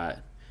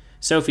and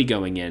Sophie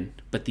going in,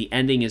 but the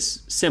ending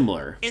is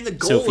similar. And the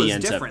goal is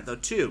different, though,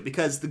 too,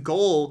 because the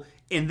goal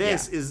in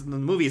this is, in the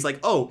movie, is like,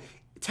 oh,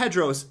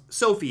 Tedros,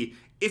 Sophie,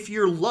 if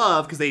you're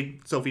loved, because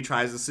Sophie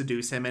tries to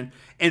seduce him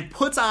and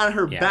puts on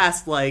her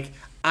best, like,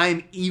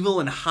 I'm evil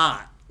and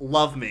hot,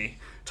 love me,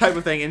 type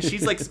of thing. And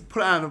she's like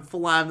put on a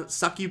full-on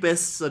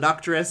succubus,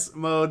 seductress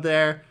mode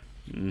there.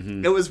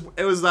 Mm-hmm. It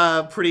was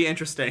pretty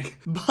interesting.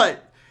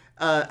 But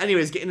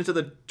anyways, getting into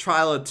the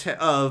trial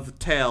of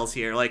tales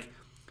here. Like,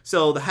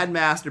 so the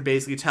headmaster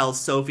basically tells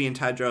Sophie and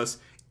Tedros,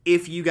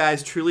 if you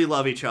guys truly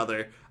love each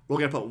other, we're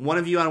going to put one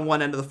of you on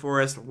one end of the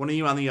forest, one of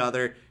you on the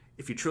other.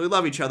 If you truly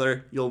love each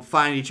other, you'll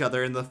find each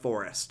other in the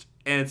forest.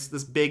 And it's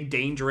this big,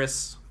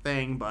 dangerous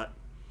thing, but...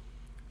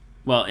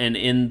 Well, and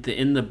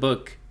in the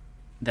book,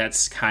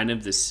 that's kind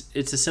of this...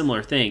 It's a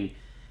similar thing,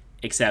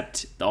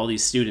 except all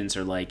these students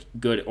are like,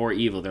 good or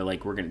evil, they're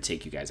like, we're going to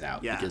take you guys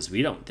out because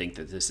we don't think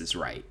that this is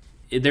right.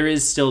 There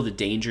is still the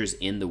dangers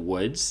in the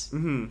woods,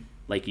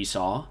 like you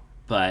saw,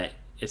 but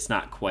it's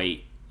not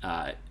quite...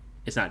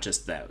 it's not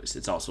just those.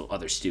 It's also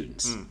other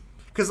students.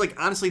 Because, like,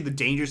 honestly, the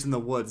dangers in the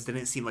woods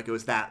didn't seem like it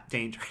was that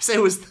dangerous. It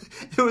was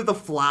the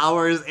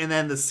flowers and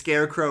then the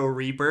Scarecrow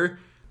Reaper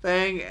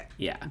thing.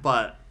 Yeah.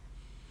 But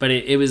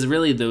it was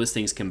really those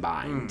things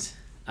combined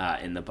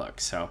in the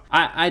book. So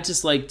I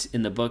just liked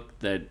in the book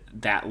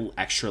that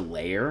extra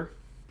layer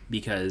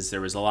because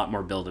there was a lot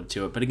more build-up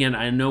to it. But again,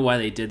 I know why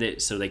they did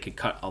it, so they could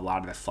cut a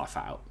lot of the fluff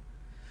out.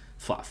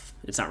 Fluff.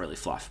 It's not really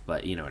fluff,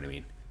 but you know what I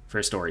mean.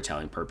 For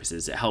storytelling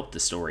purposes, it helped the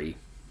story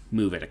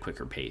move at a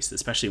quicker pace,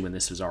 especially when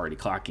this was already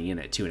clocking in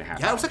at 2.5 hours.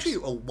 Yeah, it was actually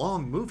a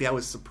long movie. I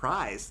was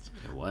surprised.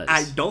 It was.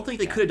 I don't think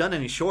they could have done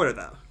any shorter,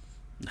 though.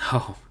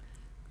 No.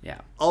 Yeah.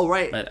 All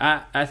right. But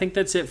I think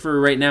that's it for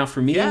right now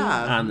for me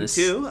on this.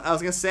 Me too. I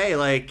was going to say,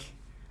 like,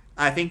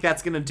 I think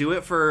that's going to do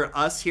it for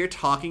us here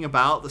talking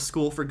about The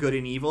School for Good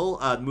and Evil,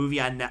 a movie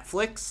on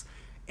Netflix,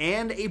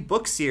 and a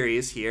book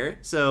series here.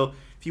 So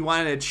if you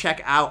wanted to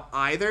check out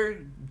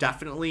either,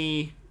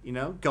 definitely,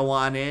 go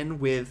on in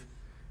with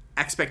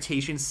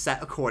expectations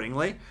set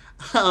accordingly.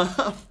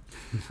 But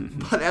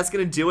that's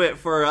going to do it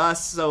for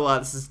us. So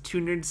this is Two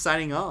Nerds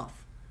signing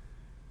off.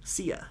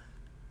 See ya.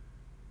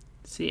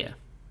 See ya.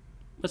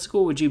 What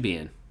school would you be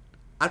in?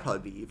 I'd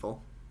probably be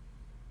evil.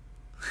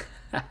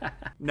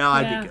 No,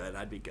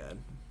 I'd be good.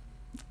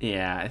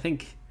 Yeah, I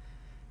think...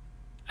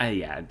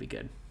 I'd be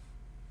good.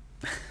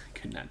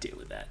 Could not deal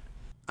with that.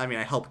 I mean,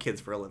 I help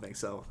kids for a living,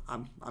 so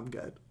I'm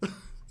good.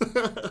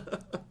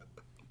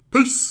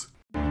 Peace!